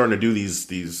now they're starting to do these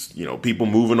people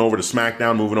moving over to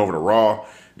SmackDown, moving over to Raw.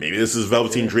 Maybe this is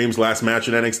Velveteen Dream's last match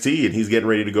in NXT, and he's getting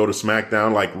ready to go to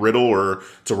SmackDown like Riddle, or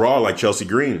to Raw like Chelsea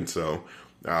Green. So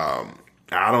I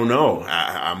don't know.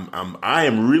 I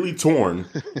am really torn,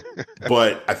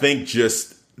 but I think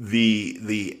just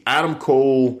the Adam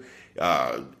Cole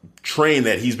train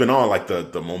that he's been on, like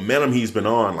the momentum he's been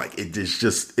on, like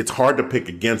it's hard to pick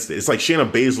against it. It's like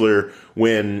Shayna Baszler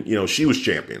when she was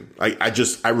champion. I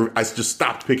just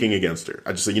stopped picking against her.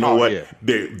 I just said, what, yeah.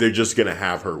 They're just gonna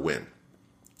have her win,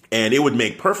 and it would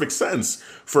make perfect sense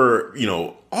for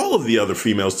all of the other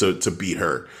females to beat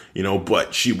her,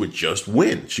 but she would just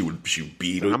win. She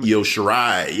beat Io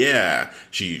Shirai, yeah.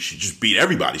 She just beat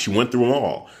everybody. She went through them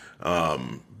all,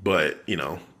 but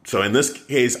So in this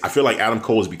case, I feel like Adam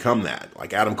Cole has become that.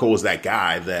 Like, Adam Cole is that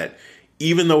guy that,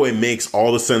 even though it makes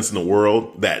all the sense in the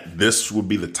world that this would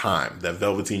be the time that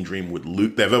Velveteen Dream would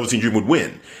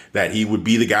win, that he would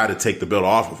be the guy to take the belt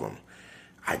off of him,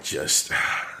 I just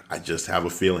have a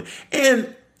feeling.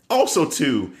 And also,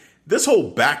 too, this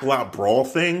whole backlot brawl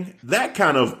thing, that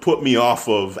kind of put me off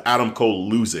of Adam Cole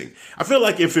losing. I feel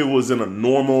like if it was in a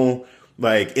normal,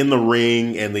 like, in the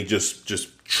ring, and they just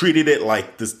treated it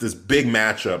like this big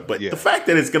matchup, but the fact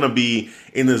that it's going to be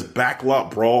in this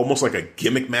backlot brawl, almost like a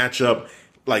gimmick matchup,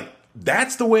 like,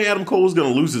 that's the way Adam Cole is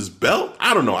going to lose his belt.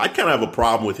 I don't know. I kind of have a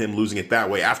problem with him losing it that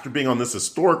way after being on this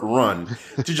historic run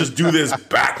to just do this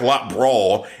backlot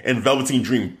brawl and Velveteen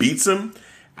Dream beats him.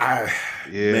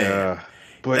 Man,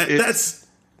 but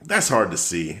that's hard to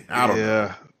see. I don't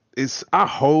know. I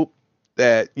hope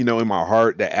that, in my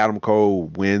heart, that Adam Cole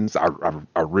wins. I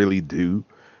really do.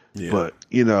 Yeah. But,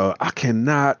 I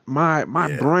cannot, my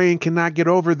brain cannot get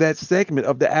over that segment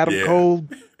of the Adam Cole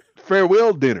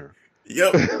farewell dinner.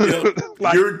 Yep.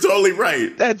 Like, you're totally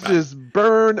right. That just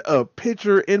burned a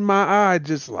picture in my eye,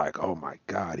 just like, oh my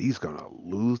God, he's going to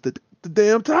lose the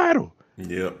damn title.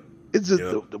 Yep. It's just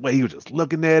the way he was just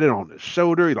looking at it on the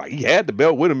shoulder. Like, he had the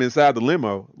belt with him inside the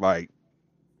limo. Like,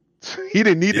 he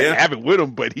didn't need to have it with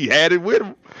him, but he had it with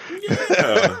him.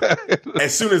 Yeah.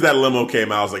 As soon as that limo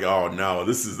came out, I was like, "Oh no,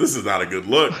 this is not a good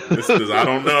look. This is, I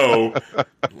don't know."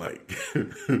 Like,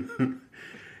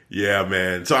 yeah,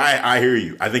 man. So I hear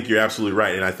you. I think you're absolutely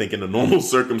right, and I think in a normal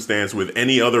circumstance with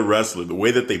any other wrestler, the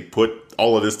way that they put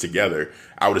all of this together,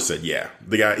 I would have said, "Yeah,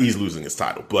 the guy, he's losing his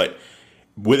title." But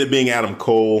with it being Adam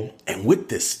Cole, and with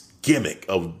this gimmick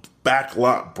of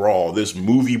backlot brawl, this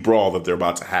movie brawl that they're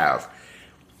about to have,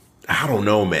 I don't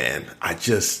know, man.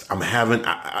 It's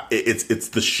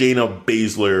the Shayna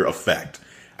Baszler effect.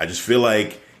 I just feel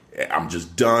like I'm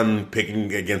just done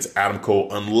picking against Adam Cole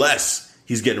unless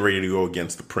he's getting ready to go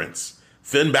against the Prince.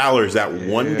 Finn Balor is that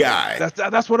one guy.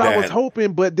 That's what I was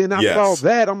hoping, but then I saw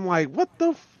that. I'm like, what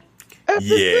the F is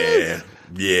this?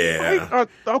 Yeah. Like,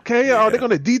 are they going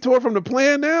to detour from the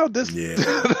plan now?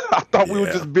 I thought we were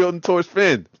just building towards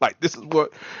Finn. Like, this is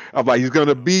what I'm like. He's going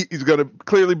to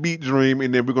clearly beat Dream,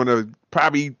 and then we're going to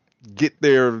probably get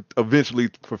there eventually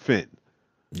for Finn.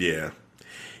 Yeah.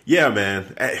 Yeah,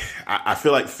 man. I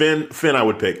feel like Finn I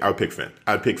would pick Finn.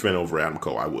 I'd pick Finn over Adam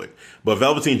Cole. I would. But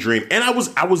Velveteen Dream, and I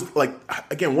was like,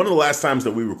 again, one of the last times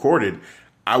that we recorded,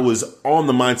 I was on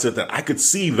the mindset that I could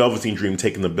see Velveteen Dream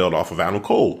taking the belt off of Adam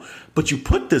Cole. But you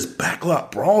put this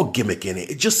backlot brawl gimmick in it.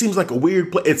 It just seems like a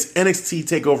weird play. It's NXT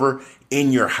TakeOver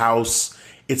in your house.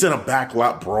 It's in a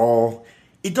backlot brawl.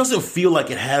 It doesn't feel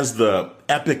like it has the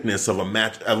epicness of a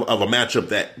matchup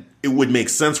that it would make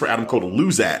sense for Adam Cole to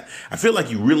lose at. I feel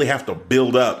like you really have to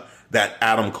build up that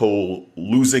Adam Cole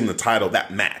losing the title,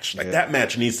 that match. Like, that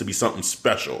match needs to be something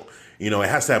special. It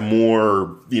has to have more,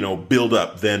 build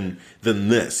up than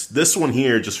this. This one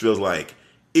here just feels like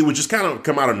it would just kind of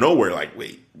come out of nowhere. Like,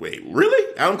 wait,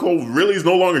 really? Adam Cole really is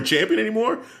no longer champion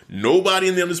anymore? Nobody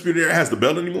in the Undisputed Era has the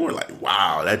belt anymore? Like,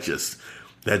 wow,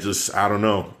 that just, I don't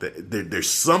know. There's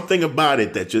something about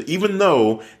it that just, even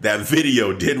though that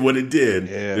video did what it did,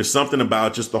 there's something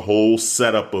about just the whole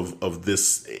setup of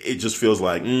this. It just feels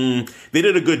like they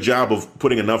did a good job of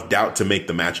putting enough doubt to make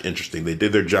the match interesting. They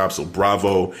did their job. So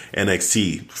bravo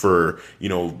NXT for,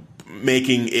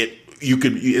 making it.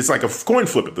 It's like a coin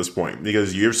flip at this point,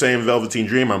 because you're saying Velveteen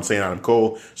Dream, I'm saying Adam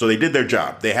Cole. So they did their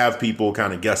job. They have people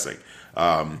kind of guessing.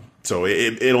 So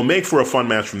it'll make for a fun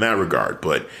match from that regard.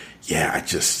 But yeah,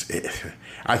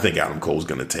 I think Adam Cole's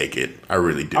going to take it. I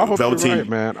really do. I hope you're right,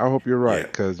 man. I hope you're right,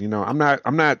 because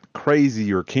I'm not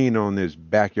crazy or keen on this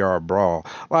backyard brawl.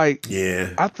 Like,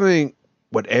 I think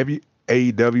whatever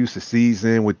AEW succeeds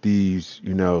in with these,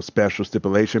 special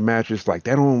stipulation matches, like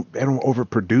they don't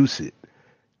overproduce it.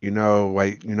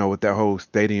 With that whole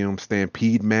Stadium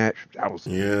Stampede match, that was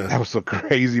a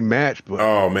crazy match. But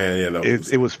oh man,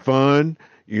 it was fun.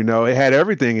 It had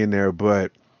everything in there.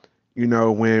 But when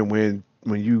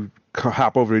you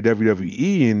hop over to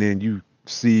WWE and then you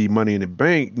see Money in the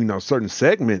Bank, certain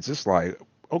segments, it's like,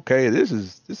 okay, this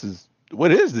is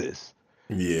what is this?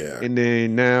 Yeah. And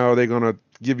then now they're gonna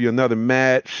give you another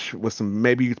match with some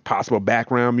maybe possible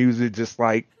background music, just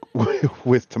like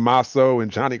with Tommaso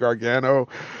and Johnny Gargano,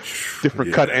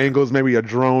 different cut angles, maybe a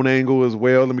drone angle as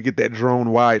well. Let me get that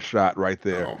drone wide shot right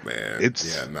there. Oh man,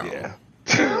 yeah.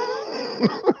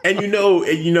 And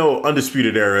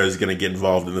Undisputed Era is going to get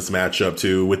involved in this matchup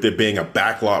too, with it being a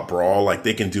backlot brawl. Like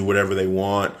they can do whatever they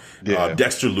want. Yeah.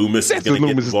 Dexter Loomis is going to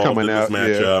get involved in this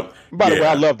matchup. Yeah. By the way,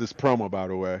 I love this promo. By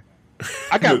the way,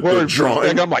 I got words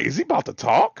drawing. I'm like, is he about to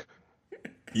talk?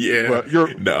 Yeah, but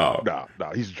no,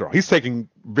 he's drawing. He's taking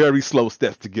very slow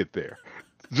steps to get there.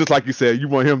 Just like you said, you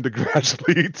want him to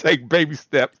gradually take baby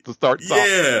steps to start talking.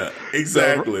 Yeah,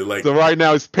 exactly. So right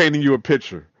now, he's painting you a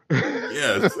picture.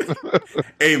 Yes.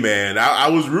 Hey, man, I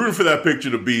was rooting for that picture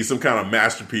to be some kind of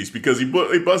masterpiece, because he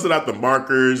busted out the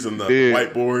markers and the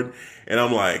whiteboard. And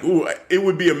I'm like, ooh, it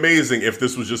would be amazing if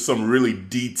this was just some really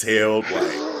detailed,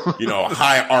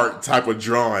 high art type of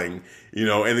drawing,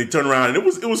 and they turn around and it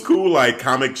was cool, like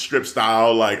comic strip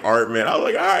style, like art, man. I was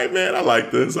like, all right, man, I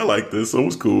like this. So it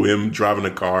was cool. Him driving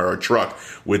a car or a truck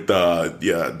with the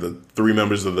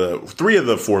three of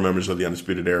the four members of the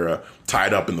Undisputed Era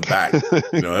tied up in the back.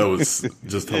 It was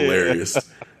just hilarious.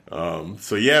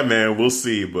 So yeah, man, we'll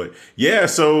see. But yeah,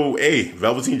 so hey,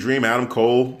 Velveteen Dream, Adam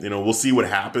Cole, we'll see what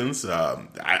happens.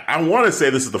 I want to say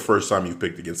this is the first time you've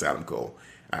picked against Adam Cole.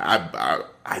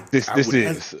 This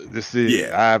is.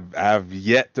 Yeah. I've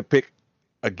yet to pick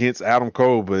against Adam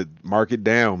Cole, but mark it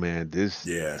down, man. This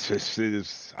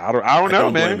is. I don't know,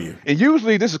 man. And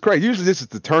usually this is crazy. Usually this is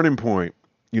the turning point.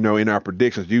 In our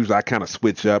predictions. Usually I kind of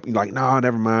switch up. You're like, no,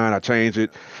 never mind. I change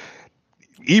it.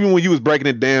 Even when you was breaking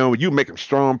it down, when you making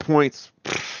strong points,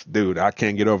 dude, I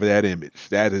can't get over that image.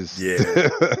 That is. Yeah.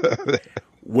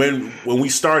 When we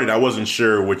started, I wasn't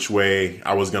sure which way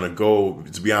I was going to go,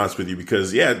 to be honest with you,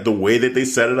 because, the way that they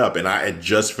set it up, and I had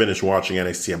just finished watching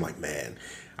NXT, I'm like, man,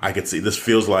 I could see this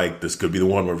feels like this could be the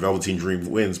one where Velveteen Dream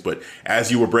wins. But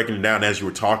as you were breaking it down, as you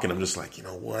were talking, I'm just like, you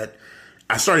know what?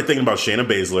 I started thinking about Shayna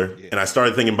Baszler, and I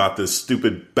started thinking about this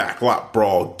stupid backlot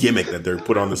brawl gimmick that they're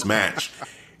put on this match.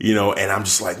 And I'm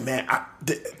just like, man,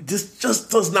 this just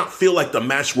does not feel like the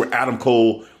match where Adam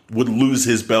Cole would lose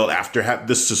his belt after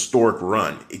this historic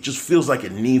run. It just feels like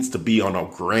it needs to be on a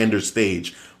grander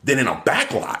stage than in a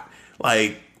backlot.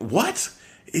 Like, what?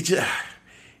 It just,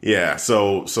 yeah.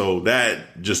 So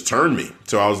that just turned me.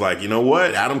 So I was like, you know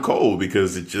what, Adam Cole,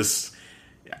 because it just,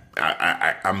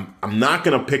 I'm not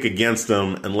gonna pick against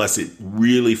him unless it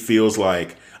really feels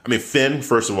like, Finn,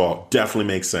 first of all, definitely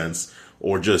makes sense,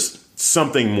 or just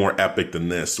something more epic than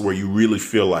this, where you really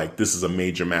feel like this is a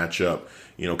major matchup.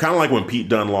 Kind of like when Pete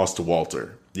Dunne lost to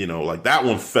Walter. Like that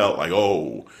one felt like,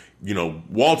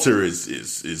 Walter is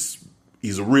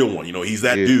he's a real one. He's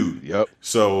that dude. Yep.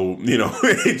 So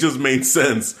it just made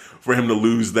sense for him to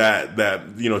lose that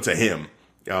to him.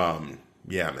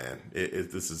 Yeah, man.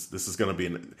 This is going to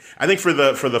be. I think for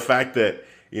the fact that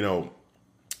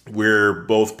we're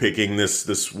both picking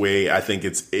this way, I think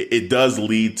it does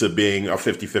lead to being a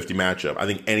 50-50 matchup. I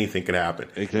think anything could happen.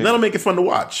 And that'll make it fun to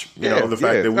watch. The fact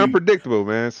that it's unpredictable,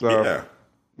 man. So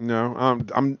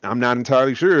I'm not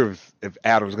entirely sure if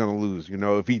Adam's gonna lose.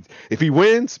 If he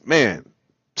wins, man,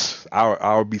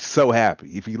 I'll be so happy.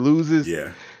 If he loses,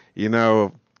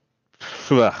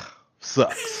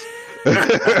 sucks.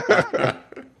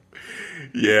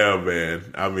 Yeah, man.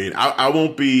 I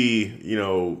won't be,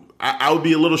 I would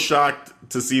be a little shocked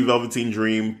to see Velveteen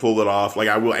Dream pull it off. Like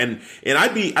I will, and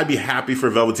I'd be happy for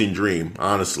Velveteen Dream,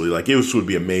 honestly. Like it would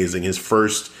be amazing. His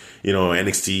first,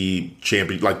 NXT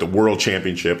champion, like the world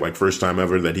championship, like first time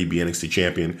ever that he'd be NXT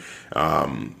champion.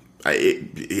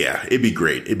 It'd be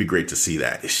great. It'd be great to see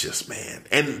that. It's just, man.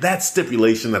 And that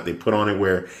stipulation that they put on it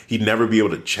where he'd never be able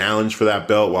to challenge for that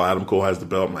belt while Adam Cole has the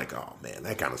belt. I'm like, oh man,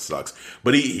 that kind of sucks.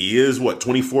 But he is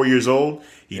 24 years old.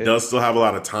 He does still have a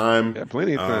lot of time. Yeah,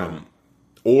 plenty of time.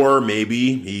 Or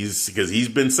maybe because he's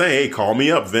been saying, hey, call me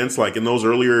up, Vince, like in those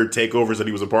earlier takeovers that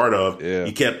he was a part of. Yeah.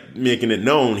 He kept making it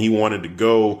known he wanted to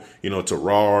go, to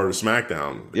Raw or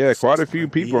SmackDown. Yeah, quite a few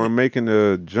people are making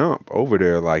the jump over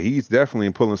there. Like, he's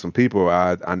definitely pulling some people.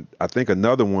 I think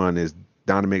another one is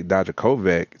Dominik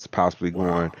Dijakovic. It's possibly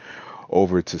going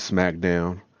over to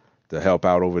SmackDown to help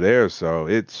out over there. So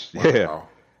it's,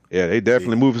 they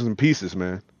definitely moving some pieces,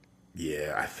 man.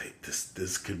 Yeah, I think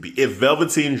this could be, if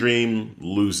Velveteen Dream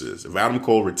loses, if Adam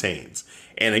Cole retains,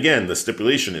 and again, the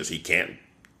stipulation is he can't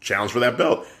challenge for that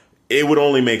belt, it would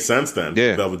only make sense then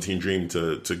for Velveteen Dream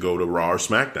to go to Raw or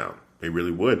SmackDown. It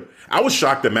really would. I was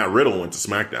shocked that Matt Riddle went to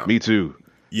SmackDown. Me too.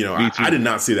 I did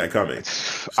not see that coming.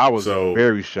 I was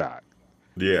very shocked.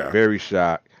 Yeah. Very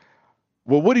shocked.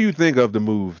 Well, what do you think of the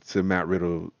move to Matt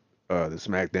Riddle to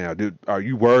SmackDown? Dude, are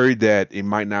you worried that it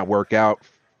might not work out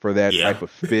for that type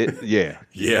of fit? Yeah.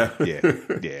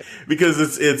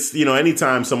 Because it's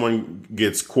anytime someone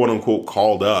gets quote unquote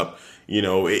called up,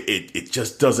 it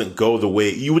just doesn't go the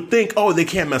way you would think. Oh, they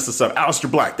can't mess this up. Aleister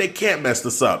Black, they can't mess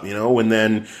this up, and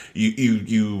then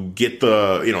you get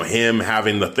the, him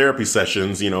having the therapy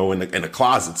sessions, in a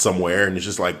closet somewhere. And it's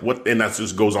just like, what? And that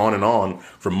just goes on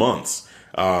for months.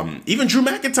 Even Drew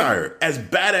McIntyre, as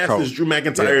badass as Drew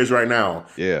McIntyre is right now.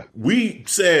 Yeah. We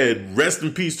said rest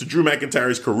in peace to Drew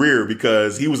McIntyre's career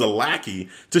because he was a lackey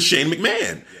to Shane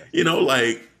McMahon. He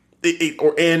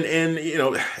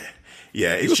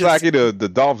was just lackey to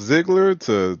Dolph Ziggler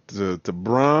to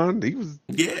Braun. He was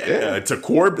to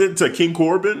Corbin, to King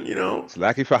Corbin, It's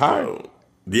lackey for hire.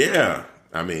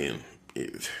 I mean,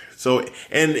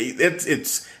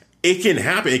 it can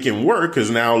happen. It can work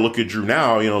because now look at Drew.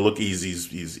 Now look,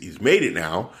 he's made it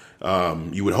now.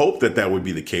 You would hope that would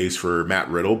be the case for Matt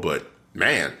Riddle, but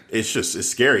man, it's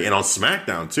scary. And on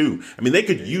SmackDown too. I mean, they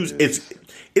could use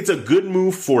it's a good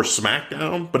move for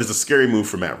SmackDown, but it's a scary move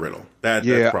for Matt Riddle.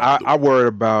 I worry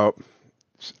about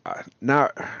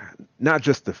not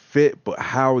just the fit, but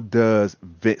how does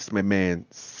Vince McMahon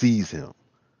sees him?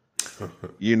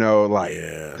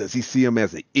 Does he see him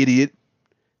as an idiot?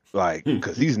 Like,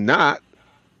 because he's not,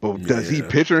 but does he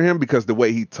picture him? Because the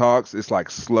way he talks, it's like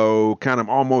slow, kind of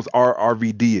almost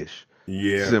RVD-ish.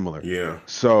 Yeah. Similar. Yeah.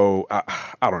 So,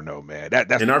 I don't know, man.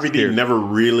 That's and RVD never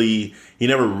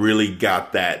really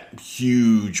got that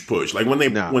huge push. Like when they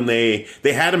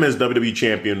had him as WWE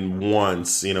champion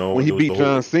once, when he beat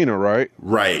John Cena, right?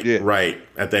 Right. Yeah. Right.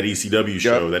 At that ECW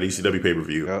show, that ECW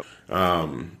pay-per-view. Yep.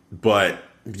 But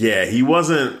yeah, he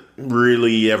wasn't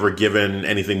really ever given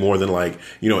anything more than like,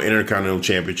 Intercontinental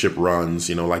Championship runs,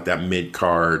 like that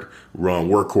mid-card run,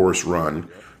 workhorse run.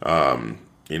 And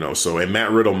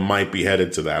Matt Riddle might be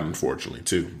headed to that, unfortunately,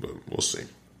 too, but we'll see.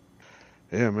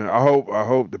 Yeah, man. I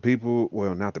hope the people,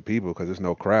 well, not the people because there's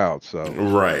no crowd. So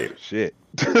right. Shit.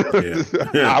 Yeah.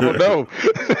 I don't know.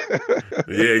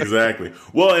 Yeah, exactly.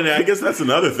 Well, and I guess that's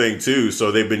another thing too.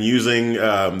 So they've been using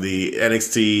the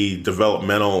NXT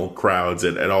developmental crowds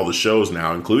at all the shows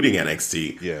now, including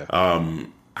NXT. Yeah.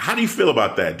 How do you feel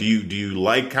about that? Do you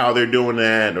like how they're doing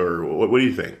that, or what do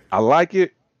you think? I like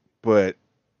it, but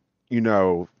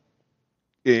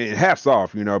it hats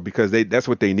off, because that's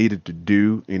what they needed to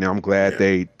do. I'm glad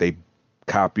they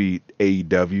copied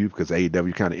AEW because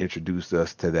AEW kind of introduced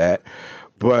us to that.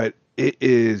 But it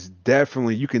is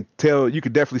definitely, you could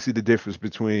definitely see the difference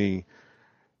between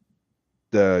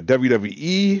the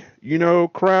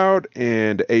WWE, crowd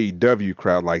and the AEW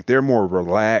crowd. Like, they're more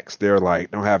relaxed. They're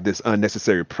like, don't have this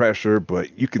unnecessary pressure,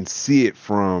 but you can see it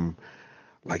from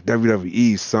like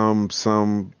WWE.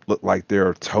 Some look like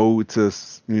they're told to,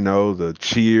 the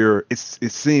cheer. It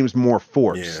seems more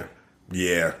forced.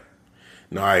 Yeah.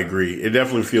 No, I agree. It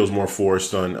definitely feels more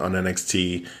forced on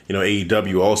NXT.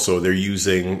 AEW also, they're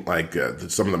using like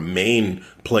some of the main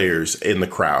players in the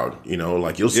crowd.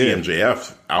 Like you'll see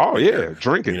MJF out there,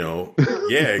 drinking.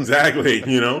 Yeah, exactly.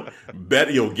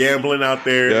 Gambling out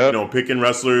there. Picking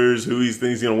wrestlers who he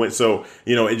thinks he's gonna win. So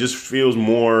it just feels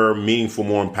more meaningful,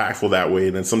 more impactful that way.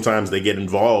 And then sometimes they get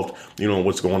involved, in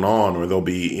what's going on, or they'll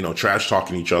be trash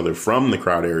talking each other from the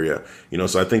crowd area.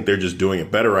 So I think they're just doing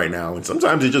it better right now. And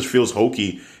sometimes it just feels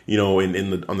hokey, on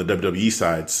the WWE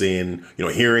side, seeing,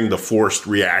 hearing the forced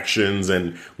reactions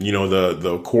and,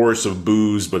 the chorus of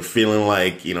boos, but feeling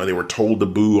like, they were told to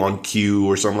boo on cue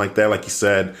or something like that. Like you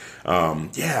said, I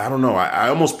don't know. I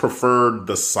almost preferred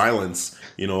the silence,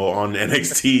 on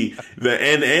NXT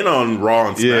and on Raw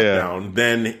and SmackDown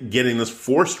than getting this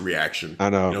forced reaction.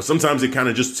 I know. Sometimes it kind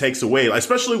of just takes away,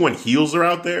 especially when heels are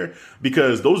out there,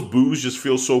 because those boos just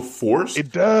feel so forced.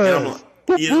 It does.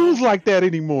 Who boos like that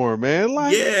anymore, man?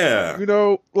 Like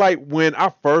when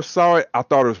I first saw it, I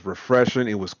thought it was refreshing.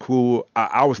 It was cool.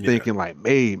 I was thinking like,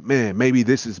 hey, man, maybe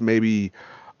this is maybe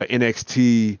an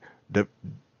NXT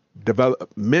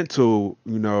developmental,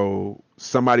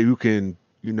 somebody who can,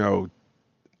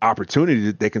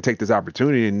 opportunity, they can take this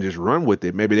opportunity and just run with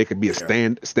it. Maybe they could be a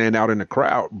stand out in the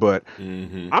crowd, but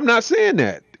I'm not saying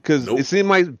that because it seemed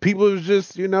like people are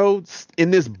just, in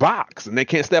this box and they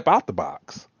can't step out the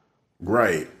box.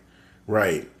 Right.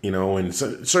 And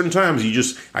certain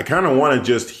times I kind of want to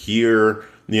just hear,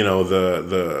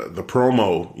 the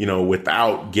promo,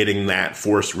 without getting that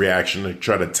forced reaction to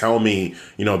try to tell me,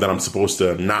 that I'm supposed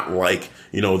to not like,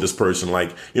 this person,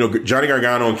 like, Johnny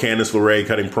Gargano and Candice LeRae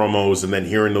cutting promos and then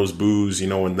hearing those boos,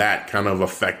 and that kind of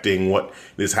affecting what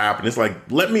is happening. It's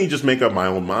like, let me just make up my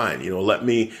own mind,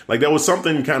 there was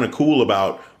something kind of cool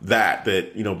about that,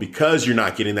 because you're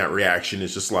not getting that reaction.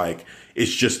 It's just like,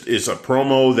 it's a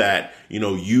promo that,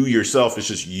 you yourself, it's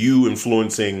just you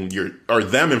influencing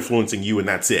them influencing you, and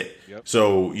that's it. Yep.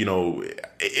 So,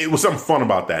 it was something fun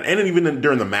about that. And even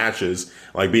during the matches,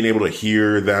 like being able to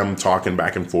hear them talking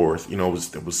back and forth,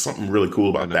 there was something really cool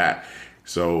about that.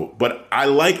 So, but I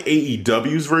like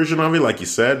AEW's version of it, like you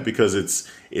said, because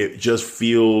it just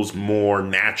feels more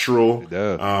natural. It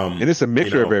does. And it's a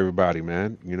mixture of everybody,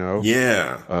 man.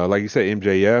 Yeah. Like you said,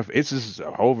 MJF. It's just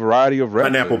a whole variety of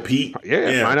wrestlers. Pineapple Pete.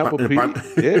 Yeah, Pineapple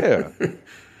Pete. Yeah.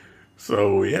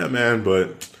 So yeah, man.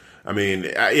 But I mean,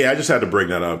 I just had to bring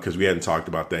that up because we hadn't talked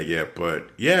about that yet. But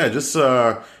yeah, just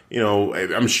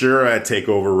I'm sure at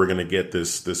TakeOver we're gonna get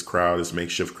this crowd, this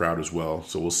makeshift crowd as well.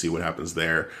 So we'll see what happens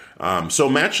there. So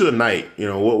match of the night,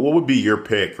 what would be your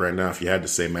pick right now if you had to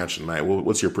say match of the night?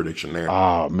 What's your prediction there?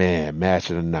 Oh man, match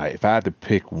of the night. If I had to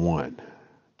pick one,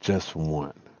 just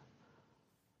one.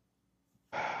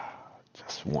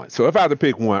 Just one. So if I had to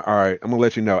pick one, all right, I'm gonna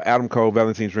let you know. Adam Cole,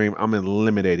 Velveteen Dream, I'm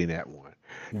eliminating that one.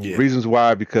 Yeah. Reasons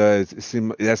why, because it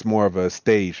seems that's more of a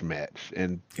stage match,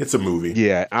 and it's a movie.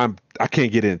 Yeah, I can't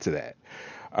get into that.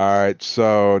 All right,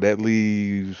 so that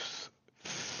leaves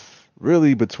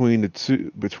really between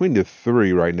the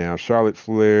three right now: Charlotte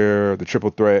Flair, the Triple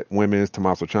Threat Women's,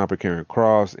 Tommaso Ciampa, Karrion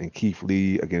Kross, and Keith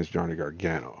Lee against Johnny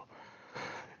Gargano.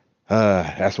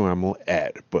 That's where I'm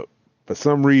at. But for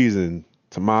some reason,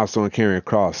 Tommaso and Karrion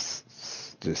Kross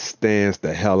just stands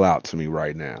the hell out to me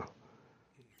right now.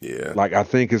 Yeah. Like, I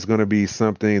think it's going to be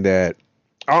something that,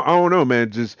 I don't know, man.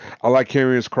 Just, I like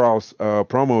Karrion Kross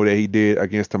promo that he did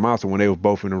against Tommaso when they were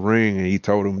both in the ring, and he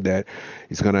told him that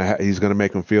he's gonna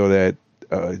make him feel that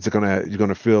you're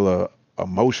gonna feel a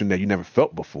emotion that you never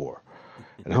felt before.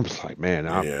 And I'm just like, man,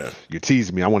 you're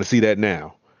teasing me. I want to see that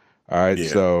now. All right. Yeah.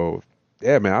 So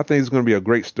yeah, man, I think it's going to be a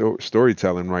great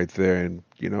storytelling right there, and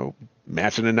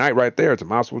match of the night right there.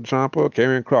 Tommaso Ciampa,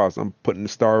 Karrion Kross. I'm putting the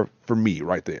star for me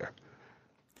right there.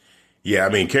 Yeah, I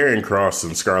mean, Karrion Kross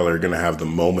and Scarlett are going to have the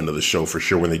moment of the show for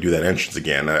sure when they do that entrance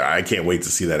again. I can't wait to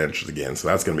see that entrance again, so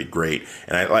that's going to be great.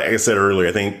 And like I said earlier,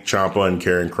 I think Ciampa and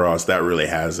Karrion Kross, that really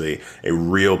has a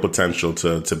real potential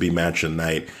to be match of the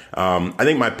night. I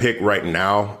think my pick right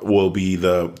now will be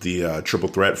the triple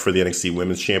threat for the NXT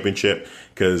Women's Championship,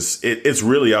 because it's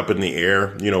really up in the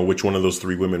air, which one of those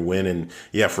three women win. And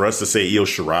yeah, for us to say Io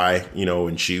Shirai,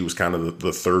 and she was kind of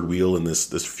the third wheel in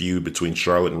this feud between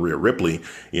Charlotte and Rhea Ripley,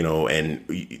 and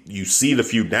you see the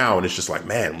feud now, and it's just like,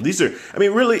 man,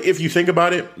 really, if you think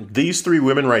about it, these three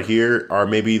women right here are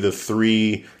maybe the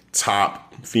three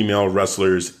top female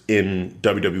wrestlers in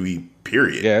WWE,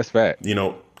 period. Yeah, that's fact. In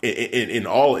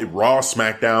all Raw,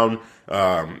 SmackDown,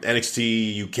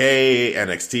 NXT UK,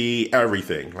 NXT,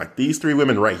 everything. Like, these three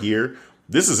women right here,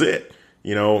 this is it.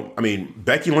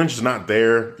 Becky Lynch is not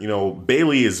there.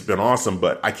 Bayley has been awesome,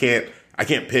 but I can't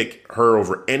pick her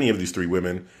over any of these three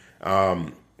women.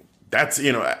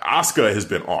 Asuka has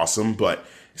been awesome, but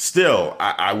still,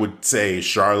 I would say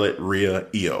Charlotte, Rhea,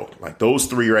 Io. Like, those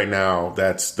three right now,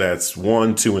 that's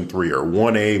 1, 2, and 3, or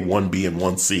 1A, 1B, and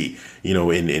 1C,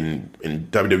 in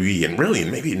WWE, and really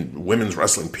maybe in women's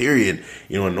wrestling, period,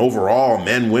 and overall,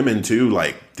 men, women too.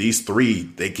 Like, these three,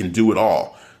 they can do it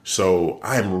all. So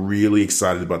I'm really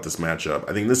excited about this matchup.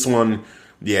 I think this one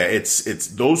Yeah, it's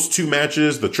those two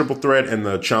matches, the triple threat and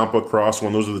the Ciampa Cross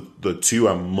one. Those are the two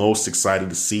I'm most excited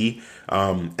to see.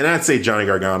 And I'd say Johnny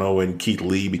Gargano and Keith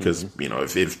Lee because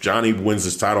if Johnny wins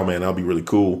this title, man, that'll be really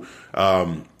cool.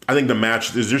 I think the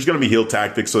match there's going to be heel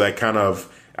tactics, so that kind of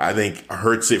I think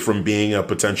hurts it from being a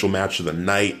potential match of the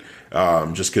night.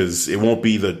 Just because it won't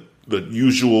be the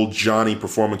usual Johnny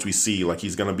performance we see. Like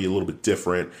he's going to be a little bit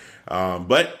different.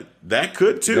 But that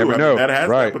could too. That has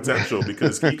that potential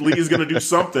because Keith Lee is going to do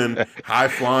something high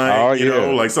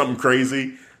flying, like something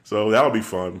crazy. So that'll be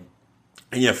fun.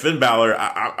 And yeah, Finn Balor,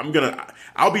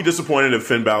 I'll be disappointed if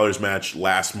Finn Balor's match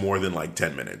lasts more than like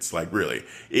 10 minutes. Like really,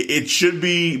 it should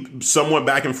be somewhat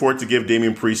back and forth to give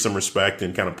Damian Priest some respect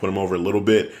and kind of put him over a little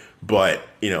bit. But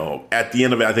at the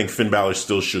end of it, I think Finn Balor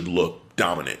still should look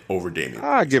dominant over Damian.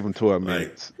 I give him 12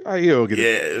 minutes. He'll get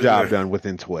the job done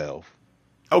within 12.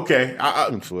 Okay,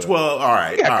 12. All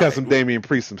right. You got to cut some Damian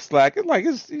Priest some slack.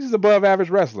 He's above average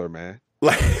wrestler, man.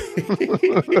 Like,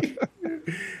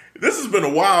 this has been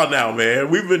a while now, man.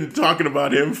 We've been talking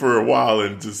about him for a while,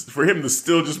 and just for him to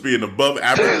still just be an above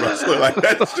average wrestler, like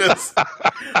that's just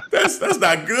that's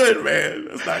not good, man.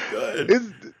 That's not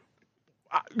good.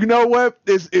 You know what?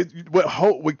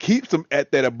 What keeps him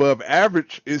at that above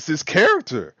average is his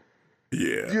character.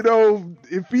 Yeah.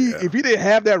 If he didn't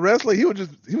have that wrestler, he would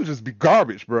just be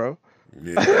garbage, bro.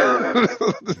 Yeah.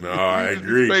 No, I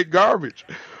agree. Straight garbage.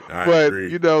 I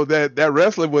agree. That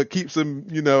wrestling what keeps him,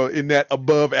 in that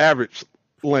above average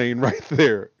lane right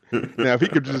there. Now, if he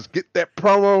could just get that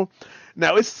promo.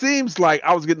 Now, it seems like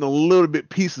I was getting a little bit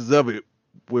pieces of it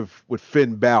with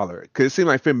Finn Balor, because it seemed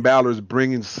like Finn Balor is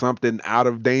bringing something out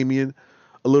of Damian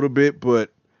a little bit, but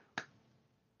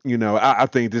I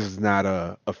think this is not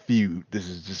a feud. This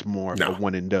is just more of a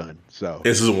one and done. So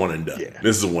this is a one and done. Yeah.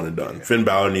 This is a one and done. Yeah. Finn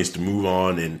Balor needs to move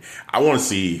on, and I want to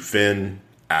see Finn,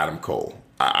 Adam Cole.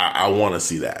 I want to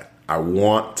see that. I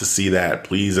want to see that.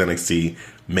 Please, NXT,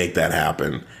 make that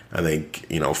happen. I think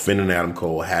Finn and Adam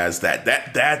Cole has that.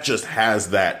 That just has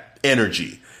that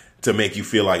energy to make you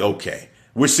feel like, okay,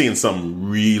 we're seeing something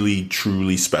really,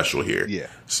 truly special here. Yeah.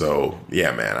 So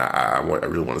yeah, man, I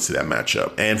really want to see that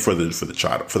matchup, and for the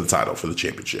title, for the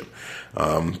championship.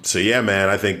 So yeah, man,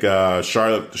 I think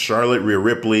Charlotte, Rhea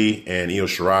Ripley, and Io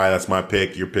Shirai. That's my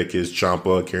pick. Your pick is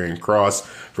Ciampa, Karrion Kross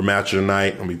for match of the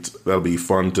night. That'll be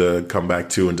fun to come back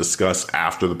to and discuss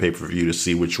after the pay-per-view to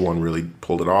see which one really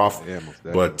pulled it off. Yeah,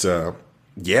 but.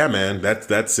 Yeah, man,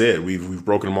 that's it. We've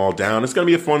broken them all down. It's gonna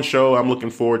be a fun show. I'm looking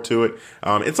forward to it.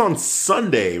 It's on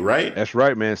Sunday, right? That's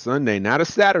right, man. Sunday, not a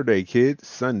Saturday, kids.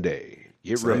 Sunday.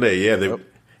 Sunday, ready. Yeah.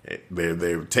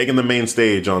 They're taking the main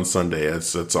stage on Sunday.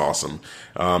 That's awesome.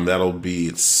 That'll be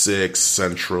at 6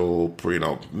 Central. Tune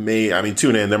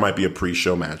in. There might be a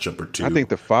pre-show matchup or two. I think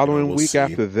the following week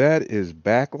after that is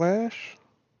Backlash.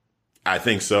 I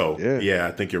think so. Yeah,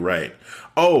 I think you're right.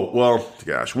 Oh, well,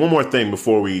 gosh, one more thing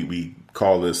before we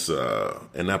call this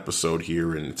an episode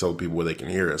here and tell people where they can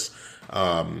hear us.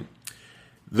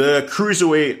 The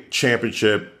Cruiserweight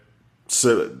Championship,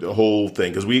 the whole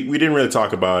thing, because we didn't really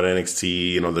talk about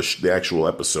NXT, the actual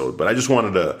episode, but I just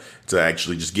wanted to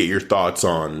actually just get your thoughts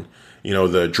on,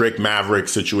 the Drake Maverick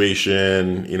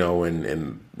situation,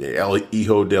 and El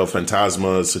Hijo del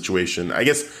Fantasma situation. I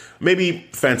guess maybe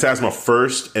Fantasma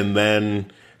first and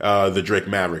then the Drake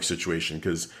Maverick situation,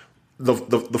 because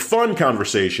the fun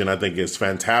conversation, I think, is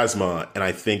Fantasma, and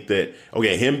I think that,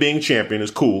 okay, him being champion is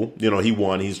cool. He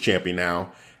won. He's champion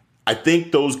now. I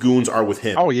think those goons are with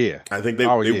him. Oh, yeah. I think they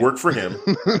work for him.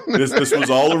 This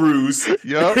was all a ruse.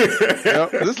 Yep.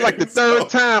 This is like the third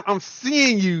time I'm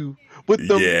seeing you with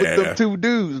them two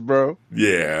dudes, bro.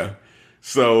 Yeah.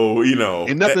 So,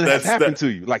 and nothing has happened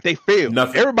to you. Like, they failed.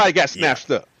 Nothing. Everybody got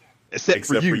snatched up. Except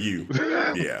for you.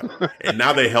 Yeah. And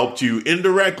now they helped you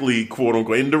indirectly, quote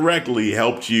unquote,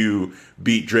 helped you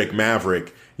beat Drake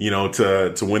Maverick,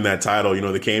 to win that title.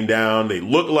 They came down, they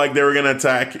looked like they were going to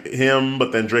attack him,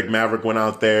 but then Drake Maverick went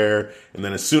out there. And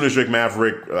then as soon as Drake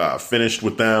Maverick finished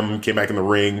with them, came back in the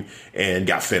ring and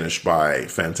got finished by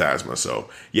Fantasma. So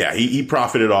yeah, he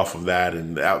profited off of that.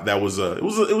 And that was it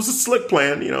was a slick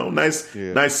plan, nice,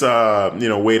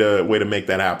 way to make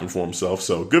that happen for himself.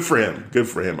 So good for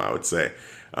him, I would say.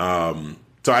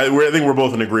 So I think we're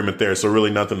both in agreement there. So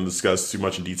really nothing to discuss too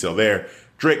much in detail there.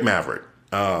 Drake Maverick.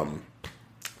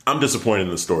 I'm disappointed in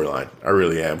the storyline. I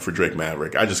really am for Drake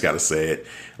Maverick. I just got to say it.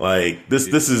 Like this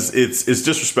is it's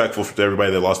disrespectful to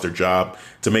everybody that lost their job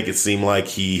to make it seem like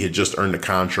he had just earned a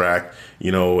contract,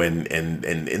 and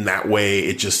in that way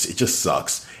it just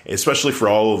sucks. Especially for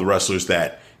all of the wrestlers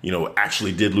that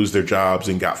actually did lose their jobs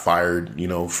and got fired,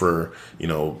 with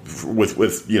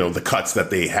the cuts that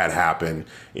they had happen.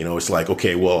 It's like,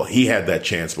 okay, well, he had that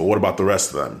chance, but what about the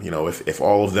rest of them? If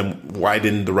all of them, why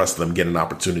didn't the rest of them get an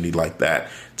opportunity like that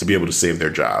to be able to save their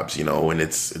jobs? And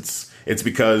it's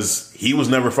because he was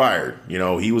never fired.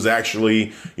 He was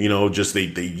actually, just they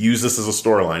use this as a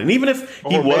storyline. And even if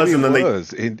he was, and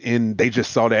then and they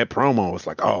just saw that promo, it's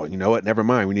like, oh, you know what? Never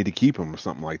mind. We need to keep him or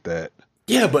something like that.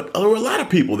 Yeah, but there were a lot of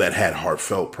people that had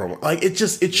heartfelt promo. Like it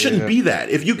shouldn't be that.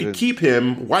 If you could keep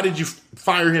him, why did you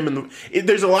fire him?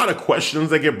 There's a lot of questions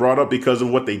that get brought up because of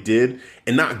what they did,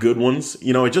 and not good ones.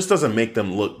 It just doesn't make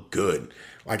them look good.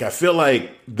 Like, I feel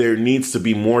like there needs to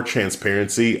be more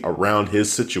transparency around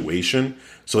his situation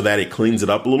so that it cleans it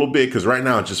up a little bit. Because right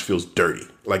now it just feels dirty.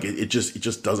 Like it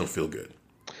just doesn't feel good.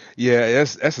 Yeah,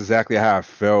 that's exactly how I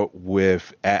felt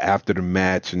with after the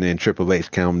match, and then Triple H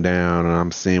calmed down, and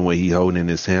I'm seeing what he holding in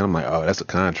his hand. I'm like, oh, that's a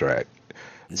contract.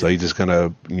 So he's just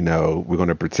gonna, we're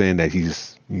gonna pretend that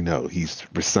he's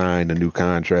resigned a new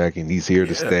contract and he's here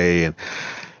to stay. And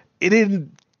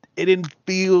it didn't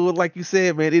feel, like you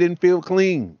said, man. It didn't feel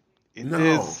clean.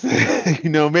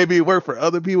 Maybe it worked for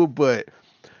other people, but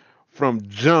from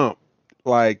jump,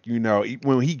 like,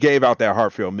 when he gave out that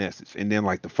heartfelt message, and then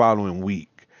like the following week,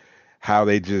 how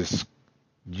they just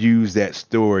used that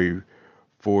story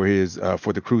for his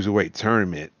for the cruiserweight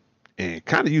tournament, and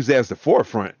kind of used that as the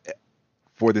forefront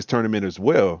for this tournament as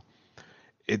well.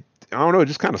 I don't know. It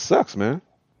just kind of sucks, man.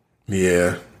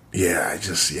 Yeah. It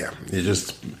just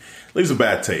leaves a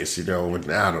bad taste, I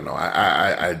don't know.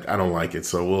 I don't like it.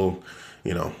 So we'll,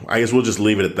 I guess we'll just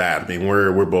leave it at that. I mean,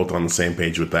 we're both on the same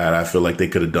page with that. I feel like they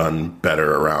could have done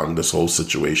better around this whole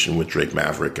situation with Drake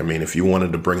Maverick. I mean, if you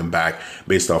wanted to bring him back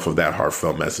based off of that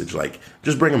heartfelt message, like,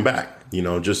 just bring him back,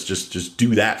 just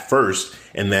do that first,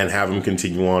 and then have him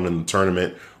continue on in the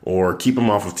tournament, or keep him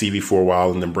off of TV for a while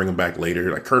and then bring him back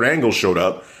later. Like, Kurt Angle showed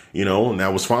up, and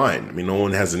that was fine. I mean, no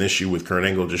one has an issue with Kurt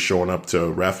Angle just showing up to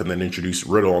ref and then introduce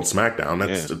Riddle on SmackDown.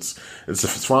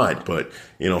 It's fine. But,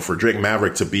 for Drake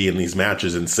Maverick to be in these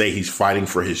matches and say he's fighting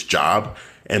for his job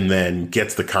and then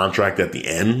gets the contract at the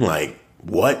end, like,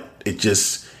 what? It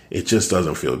just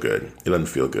doesn't feel good. It doesn't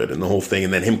feel good. And the whole thing,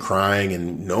 and then him crying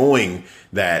and knowing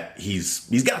that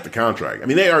he's got the contract. I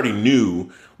mean, they already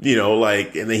knew,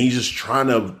 and then he's just trying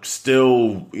to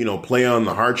still, play on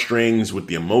the heartstrings with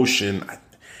the emotion.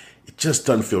 It just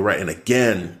doesn't feel right. And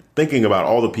again, thinking about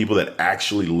all the people that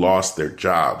actually lost their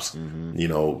jobs, and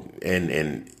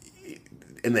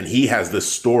then he has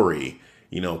this story,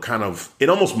 kind of, it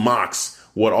almost mocks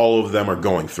what all of them are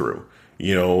going through,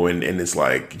 and it's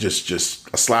like just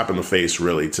a slap in the face,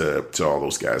 really, to all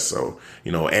those guys. So,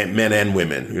 and men and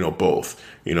women, both,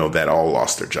 that all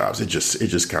lost their jobs. It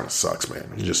just kind of sucks,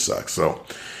 man. It just sucks. So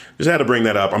just had to bring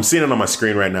that up. I'm seeing it on my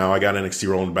screen right now. I got NXT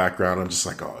rolling in the background. I'm just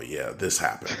like, oh yeah, this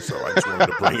happened. So I just wanted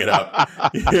to bring it up,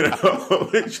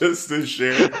 just to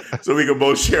share, so we can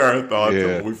both share our thoughts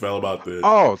on what we felt about this.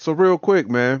 Oh, so real quick,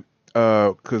 man,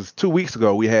 because 2 weeks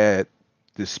ago we had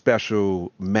this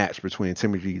special match between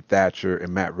Timothy Thatcher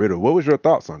and Matt Riddle. What was your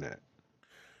thoughts on that?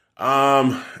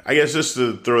 I guess just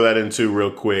to throw that into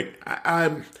real quick,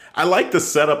 I like the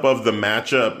setup of the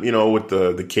matchup, with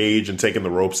the cage and taking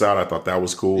the ropes out. I thought that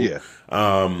was cool. Yeah.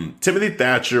 Timothy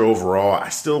Thatcher overall, I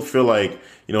still feel like,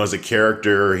 as a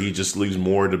character, he just leaves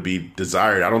more to be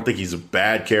desired. I don't think he's a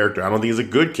bad character. I don't think he's a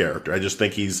good character. I just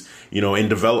think he's, in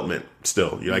development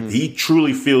still. Like, he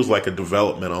truly feels like a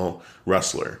developmental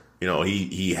wrestler.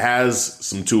 He has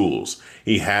some tools.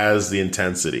 He has the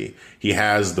intensity. He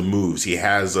has the moves. He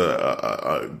has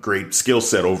a great skill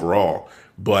set overall.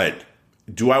 But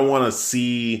do I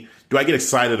get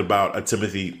excited about a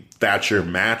Timothy Thatcher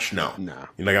match? No.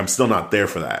 Like, I'm still not there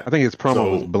for that. I think his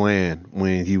promo was bland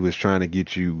when he was trying to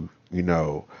get you, he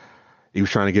was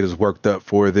trying to get us worked up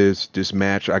for this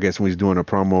match. I guess when he's doing a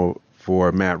promo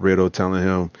for Matt Riddle, telling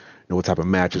him, what type of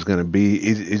match it's going to be.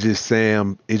 It just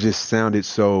sounded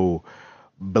so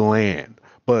bland.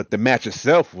 But the match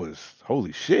itself was,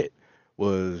 holy shit,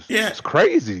 it's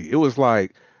crazy. It was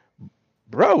like,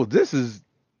 bro, this is,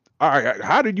 all right,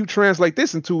 how did you translate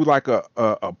this into like a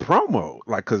promo?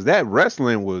 Like, because that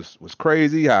wrestling was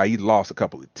crazy. How he lost a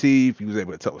couple of teeth. He was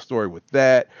able to tell a story with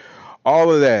that.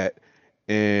 All of that.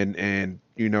 And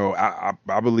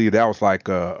I believe that was like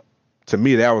to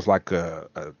me, that was like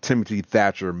a Timothy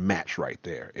Thatcher match right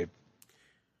there.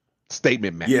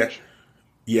 Statement match.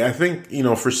 Yeah, I think,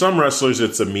 for some wrestlers,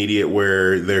 it's immediate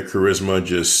where their charisma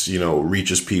just,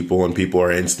 reaches people and people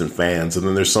are instant fans. And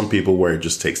then there's some people where it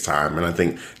just takes time. And I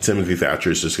think Timothy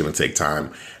Thatcher is just going to take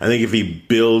time. I think if he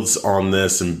builds on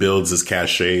this and builds his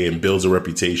cachet and builds a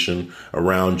reputation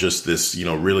around just this,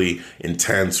 really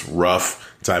intense, rough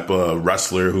type of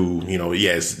wrestler who,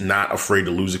 is not afraid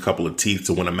to lose a couple of teeth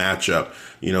to win a matchup,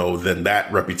 then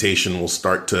that reputation will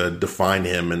start to define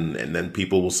him. And then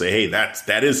people will say, hey,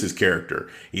 that is his character.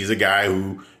 He's a guy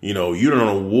who, you don't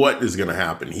know what is going to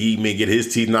happen. He may get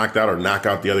his teeth knocked out or knock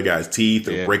out the other guy's teeth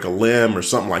or break a limb or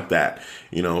something like that.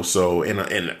 So,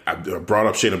 and I brought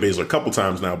up Shayna Baszler a couple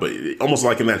times now, but almost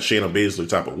like in that Shayna Baszler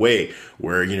type of way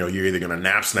where, you're either going to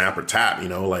nap, snap, or tap,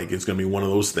 like it's going to be one of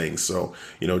those things. So,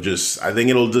 I think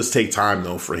it'll just take time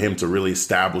though for him to really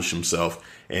establish himself.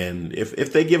 And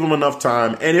if they give him enough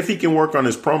time and if he can work on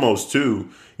his promos too,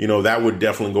 that would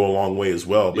definitely go a long way as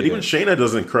well. But even Shayna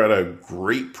doesn't create a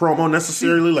great promo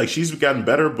necessarily. Like she's gotten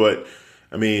better, but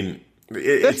I mean,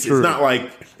 it's not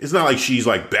like she's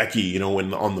like Becky,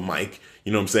 when on the mic.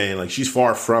 You know what I'm saying? Like she's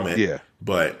far from it. Yeah.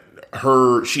 But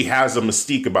she has a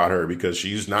mystique about her because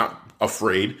she's not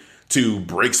afraid to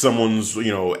break someone's,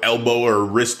 elbow or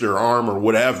wrist or arm or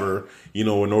whatever, in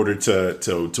order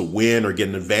to win or get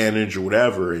an advantage or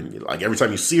whatever. And like every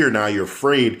time you see her now, you're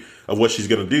afraid of what she's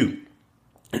going to do.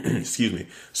 Excuse me.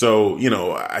 So,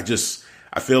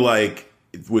 I feel like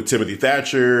with Timothy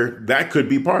Thatcher, that could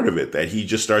be part of it, that he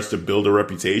just starts to build a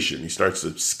reputation. He starts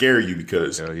to scare you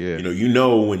because,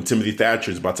 when Timothy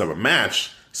Thatcher is about to have a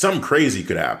match, something crazy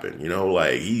could happen.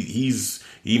 Like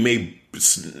he may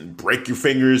break your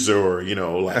fingers or,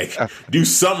 do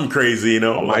something crazy,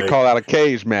 I might call out a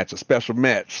cage match, a special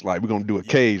match. Like we're going to do a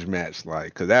cage match.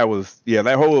 Like, cause that was,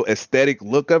 that whole aesthetic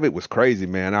look of it was crazy,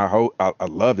 man. I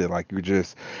loved it. Like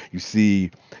you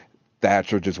see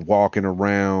Thatcher just walking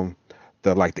around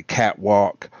the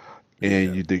catwalk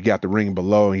and you got the ring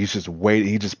below and he's just waiting.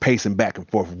 He's just pacing back and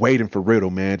forth, waiting for Riddle,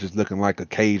 man, just looking like a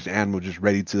caged animal, just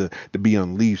ready to be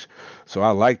unleashed. So I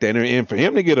like that. And for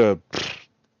him to get a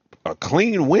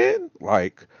clean win,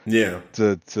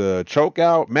 to choke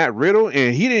out Matt Riddle,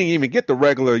 and he didn't even get the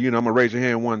regular, I'm gonna raise your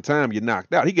hand one time, you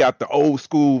knocked out. He got the old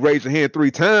school raise your hand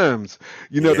 3 times,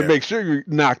 to make sure you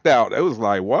knocked out. It was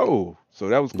like, whoa. So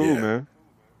that was cool, man.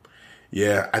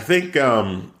 Yeah, I think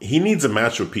he needs a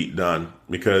match with Pete Dunne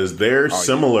because they're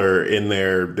similar in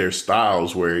their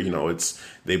styles where, it's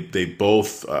they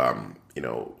both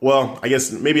well, I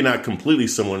guess maybe not completely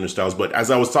similar in their styles, but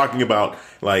as I was talking about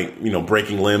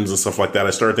breaking limbs and stuff like that, I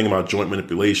started thinking about joint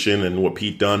manipulation and what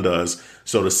Pete Dunne does.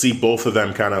 So to see both of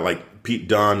them kind of like Pete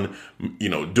Dunne,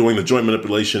 doing the joint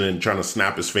manipulation and trying to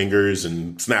snap his fingers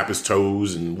and snap his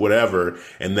toes and whatever.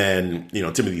 And then,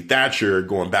 Timothy Thatcher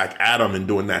going back at him and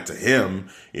doing that to him,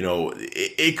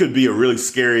 it could be a really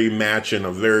scary match and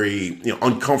a very,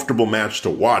 uncomfortable match to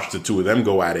watch the two of them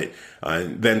go at it.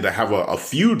 And then to have a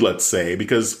feud, let's say,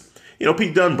 because,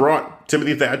 Pete Dunne brought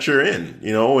Timothy Thatcher in,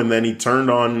 and then he turned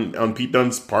on Pete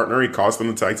Dunne's partner. He cost them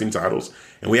the tag team titles.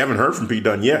 And we haven't heard from Pete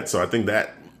Dunne yet. So I think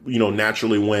that,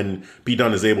 naturally when Pete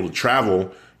Dunne is able to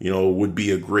travel, would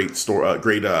be a great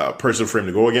person for him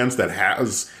to go against that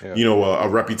has, a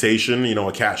reputation,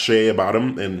 a cachet about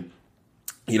him. And,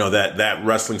 that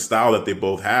wrestling style that they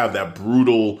both have, that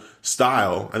brutal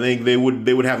style, I think they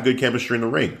would have good chemistry in the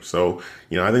ring. So,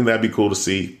 I think that'd be cool to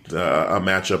see a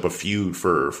matchup, a feud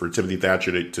for Timothy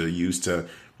Thatcher to use to,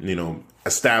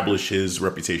 establish his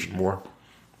reputation more.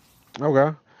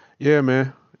 Okay. Yeah,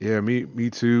 man. Yeah, me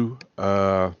too.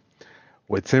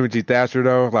 With Timothy Thatcher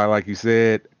though, like you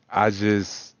said, I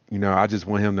just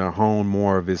want him to hone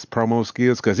more of his promo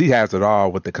skills because he has it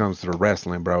all when it comes to the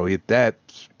wrestling, bro.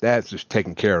 That's just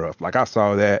taken care of. Like I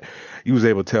saw that he was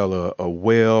able to tell a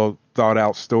well thought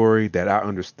out story that I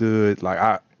understood.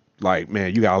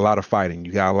 Man, you got a lot of fighting,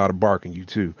 you got a lot of barking, you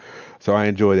too. So I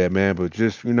enjoy that, man. But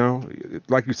just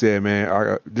like you said,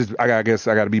 man, I guess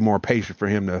I got to be more patient for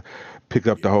him to pick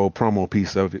up the whole promo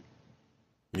piece of it.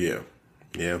 Yeah,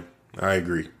 I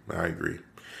agree.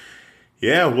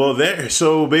 Yeah, well,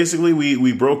 so basically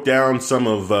we broke down some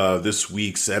of this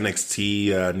week's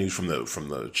NXT news from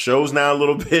the shows now a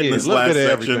little bit in this last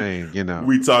section.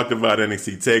 We talked about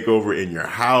NXT TakeOver in your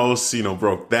house,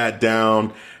 broke that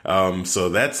down. So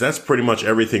that's pretty much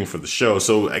everything for the show.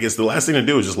 So I guess the last thing to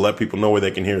do is just let people know where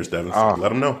they can hear us, Devin. So let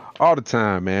them know. All the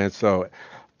time, man. So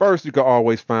first, you can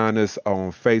always find us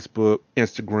on Facebook,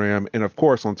 Instagram, and of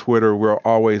course on Twitter. We're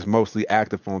always mostly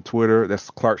active on Twitter.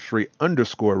 That's Clark Street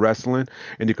 _wrestling.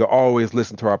 And you can always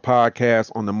listen to our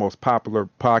podcast on the most popular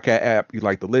podcast app you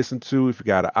like to listen to. If you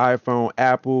got an iPhone,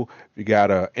 Apple, if you got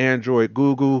an Android,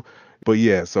 Google, But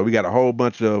yeah, so we got a whole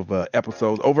bunch of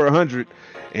episodes, over 100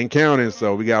 and counting.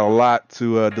 So we got a lot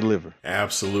to deliver.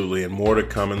 Absolutely. And more to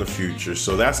come in the future.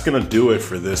 So that's going to do it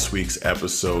for this week's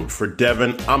episode. For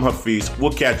Devin, I'm Hafiz.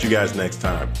 We'll catch you guys next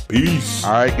time. Peace.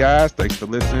 All right, guys. Thanks for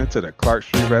listening to the Clark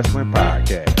Street Wrestling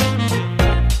Podcast.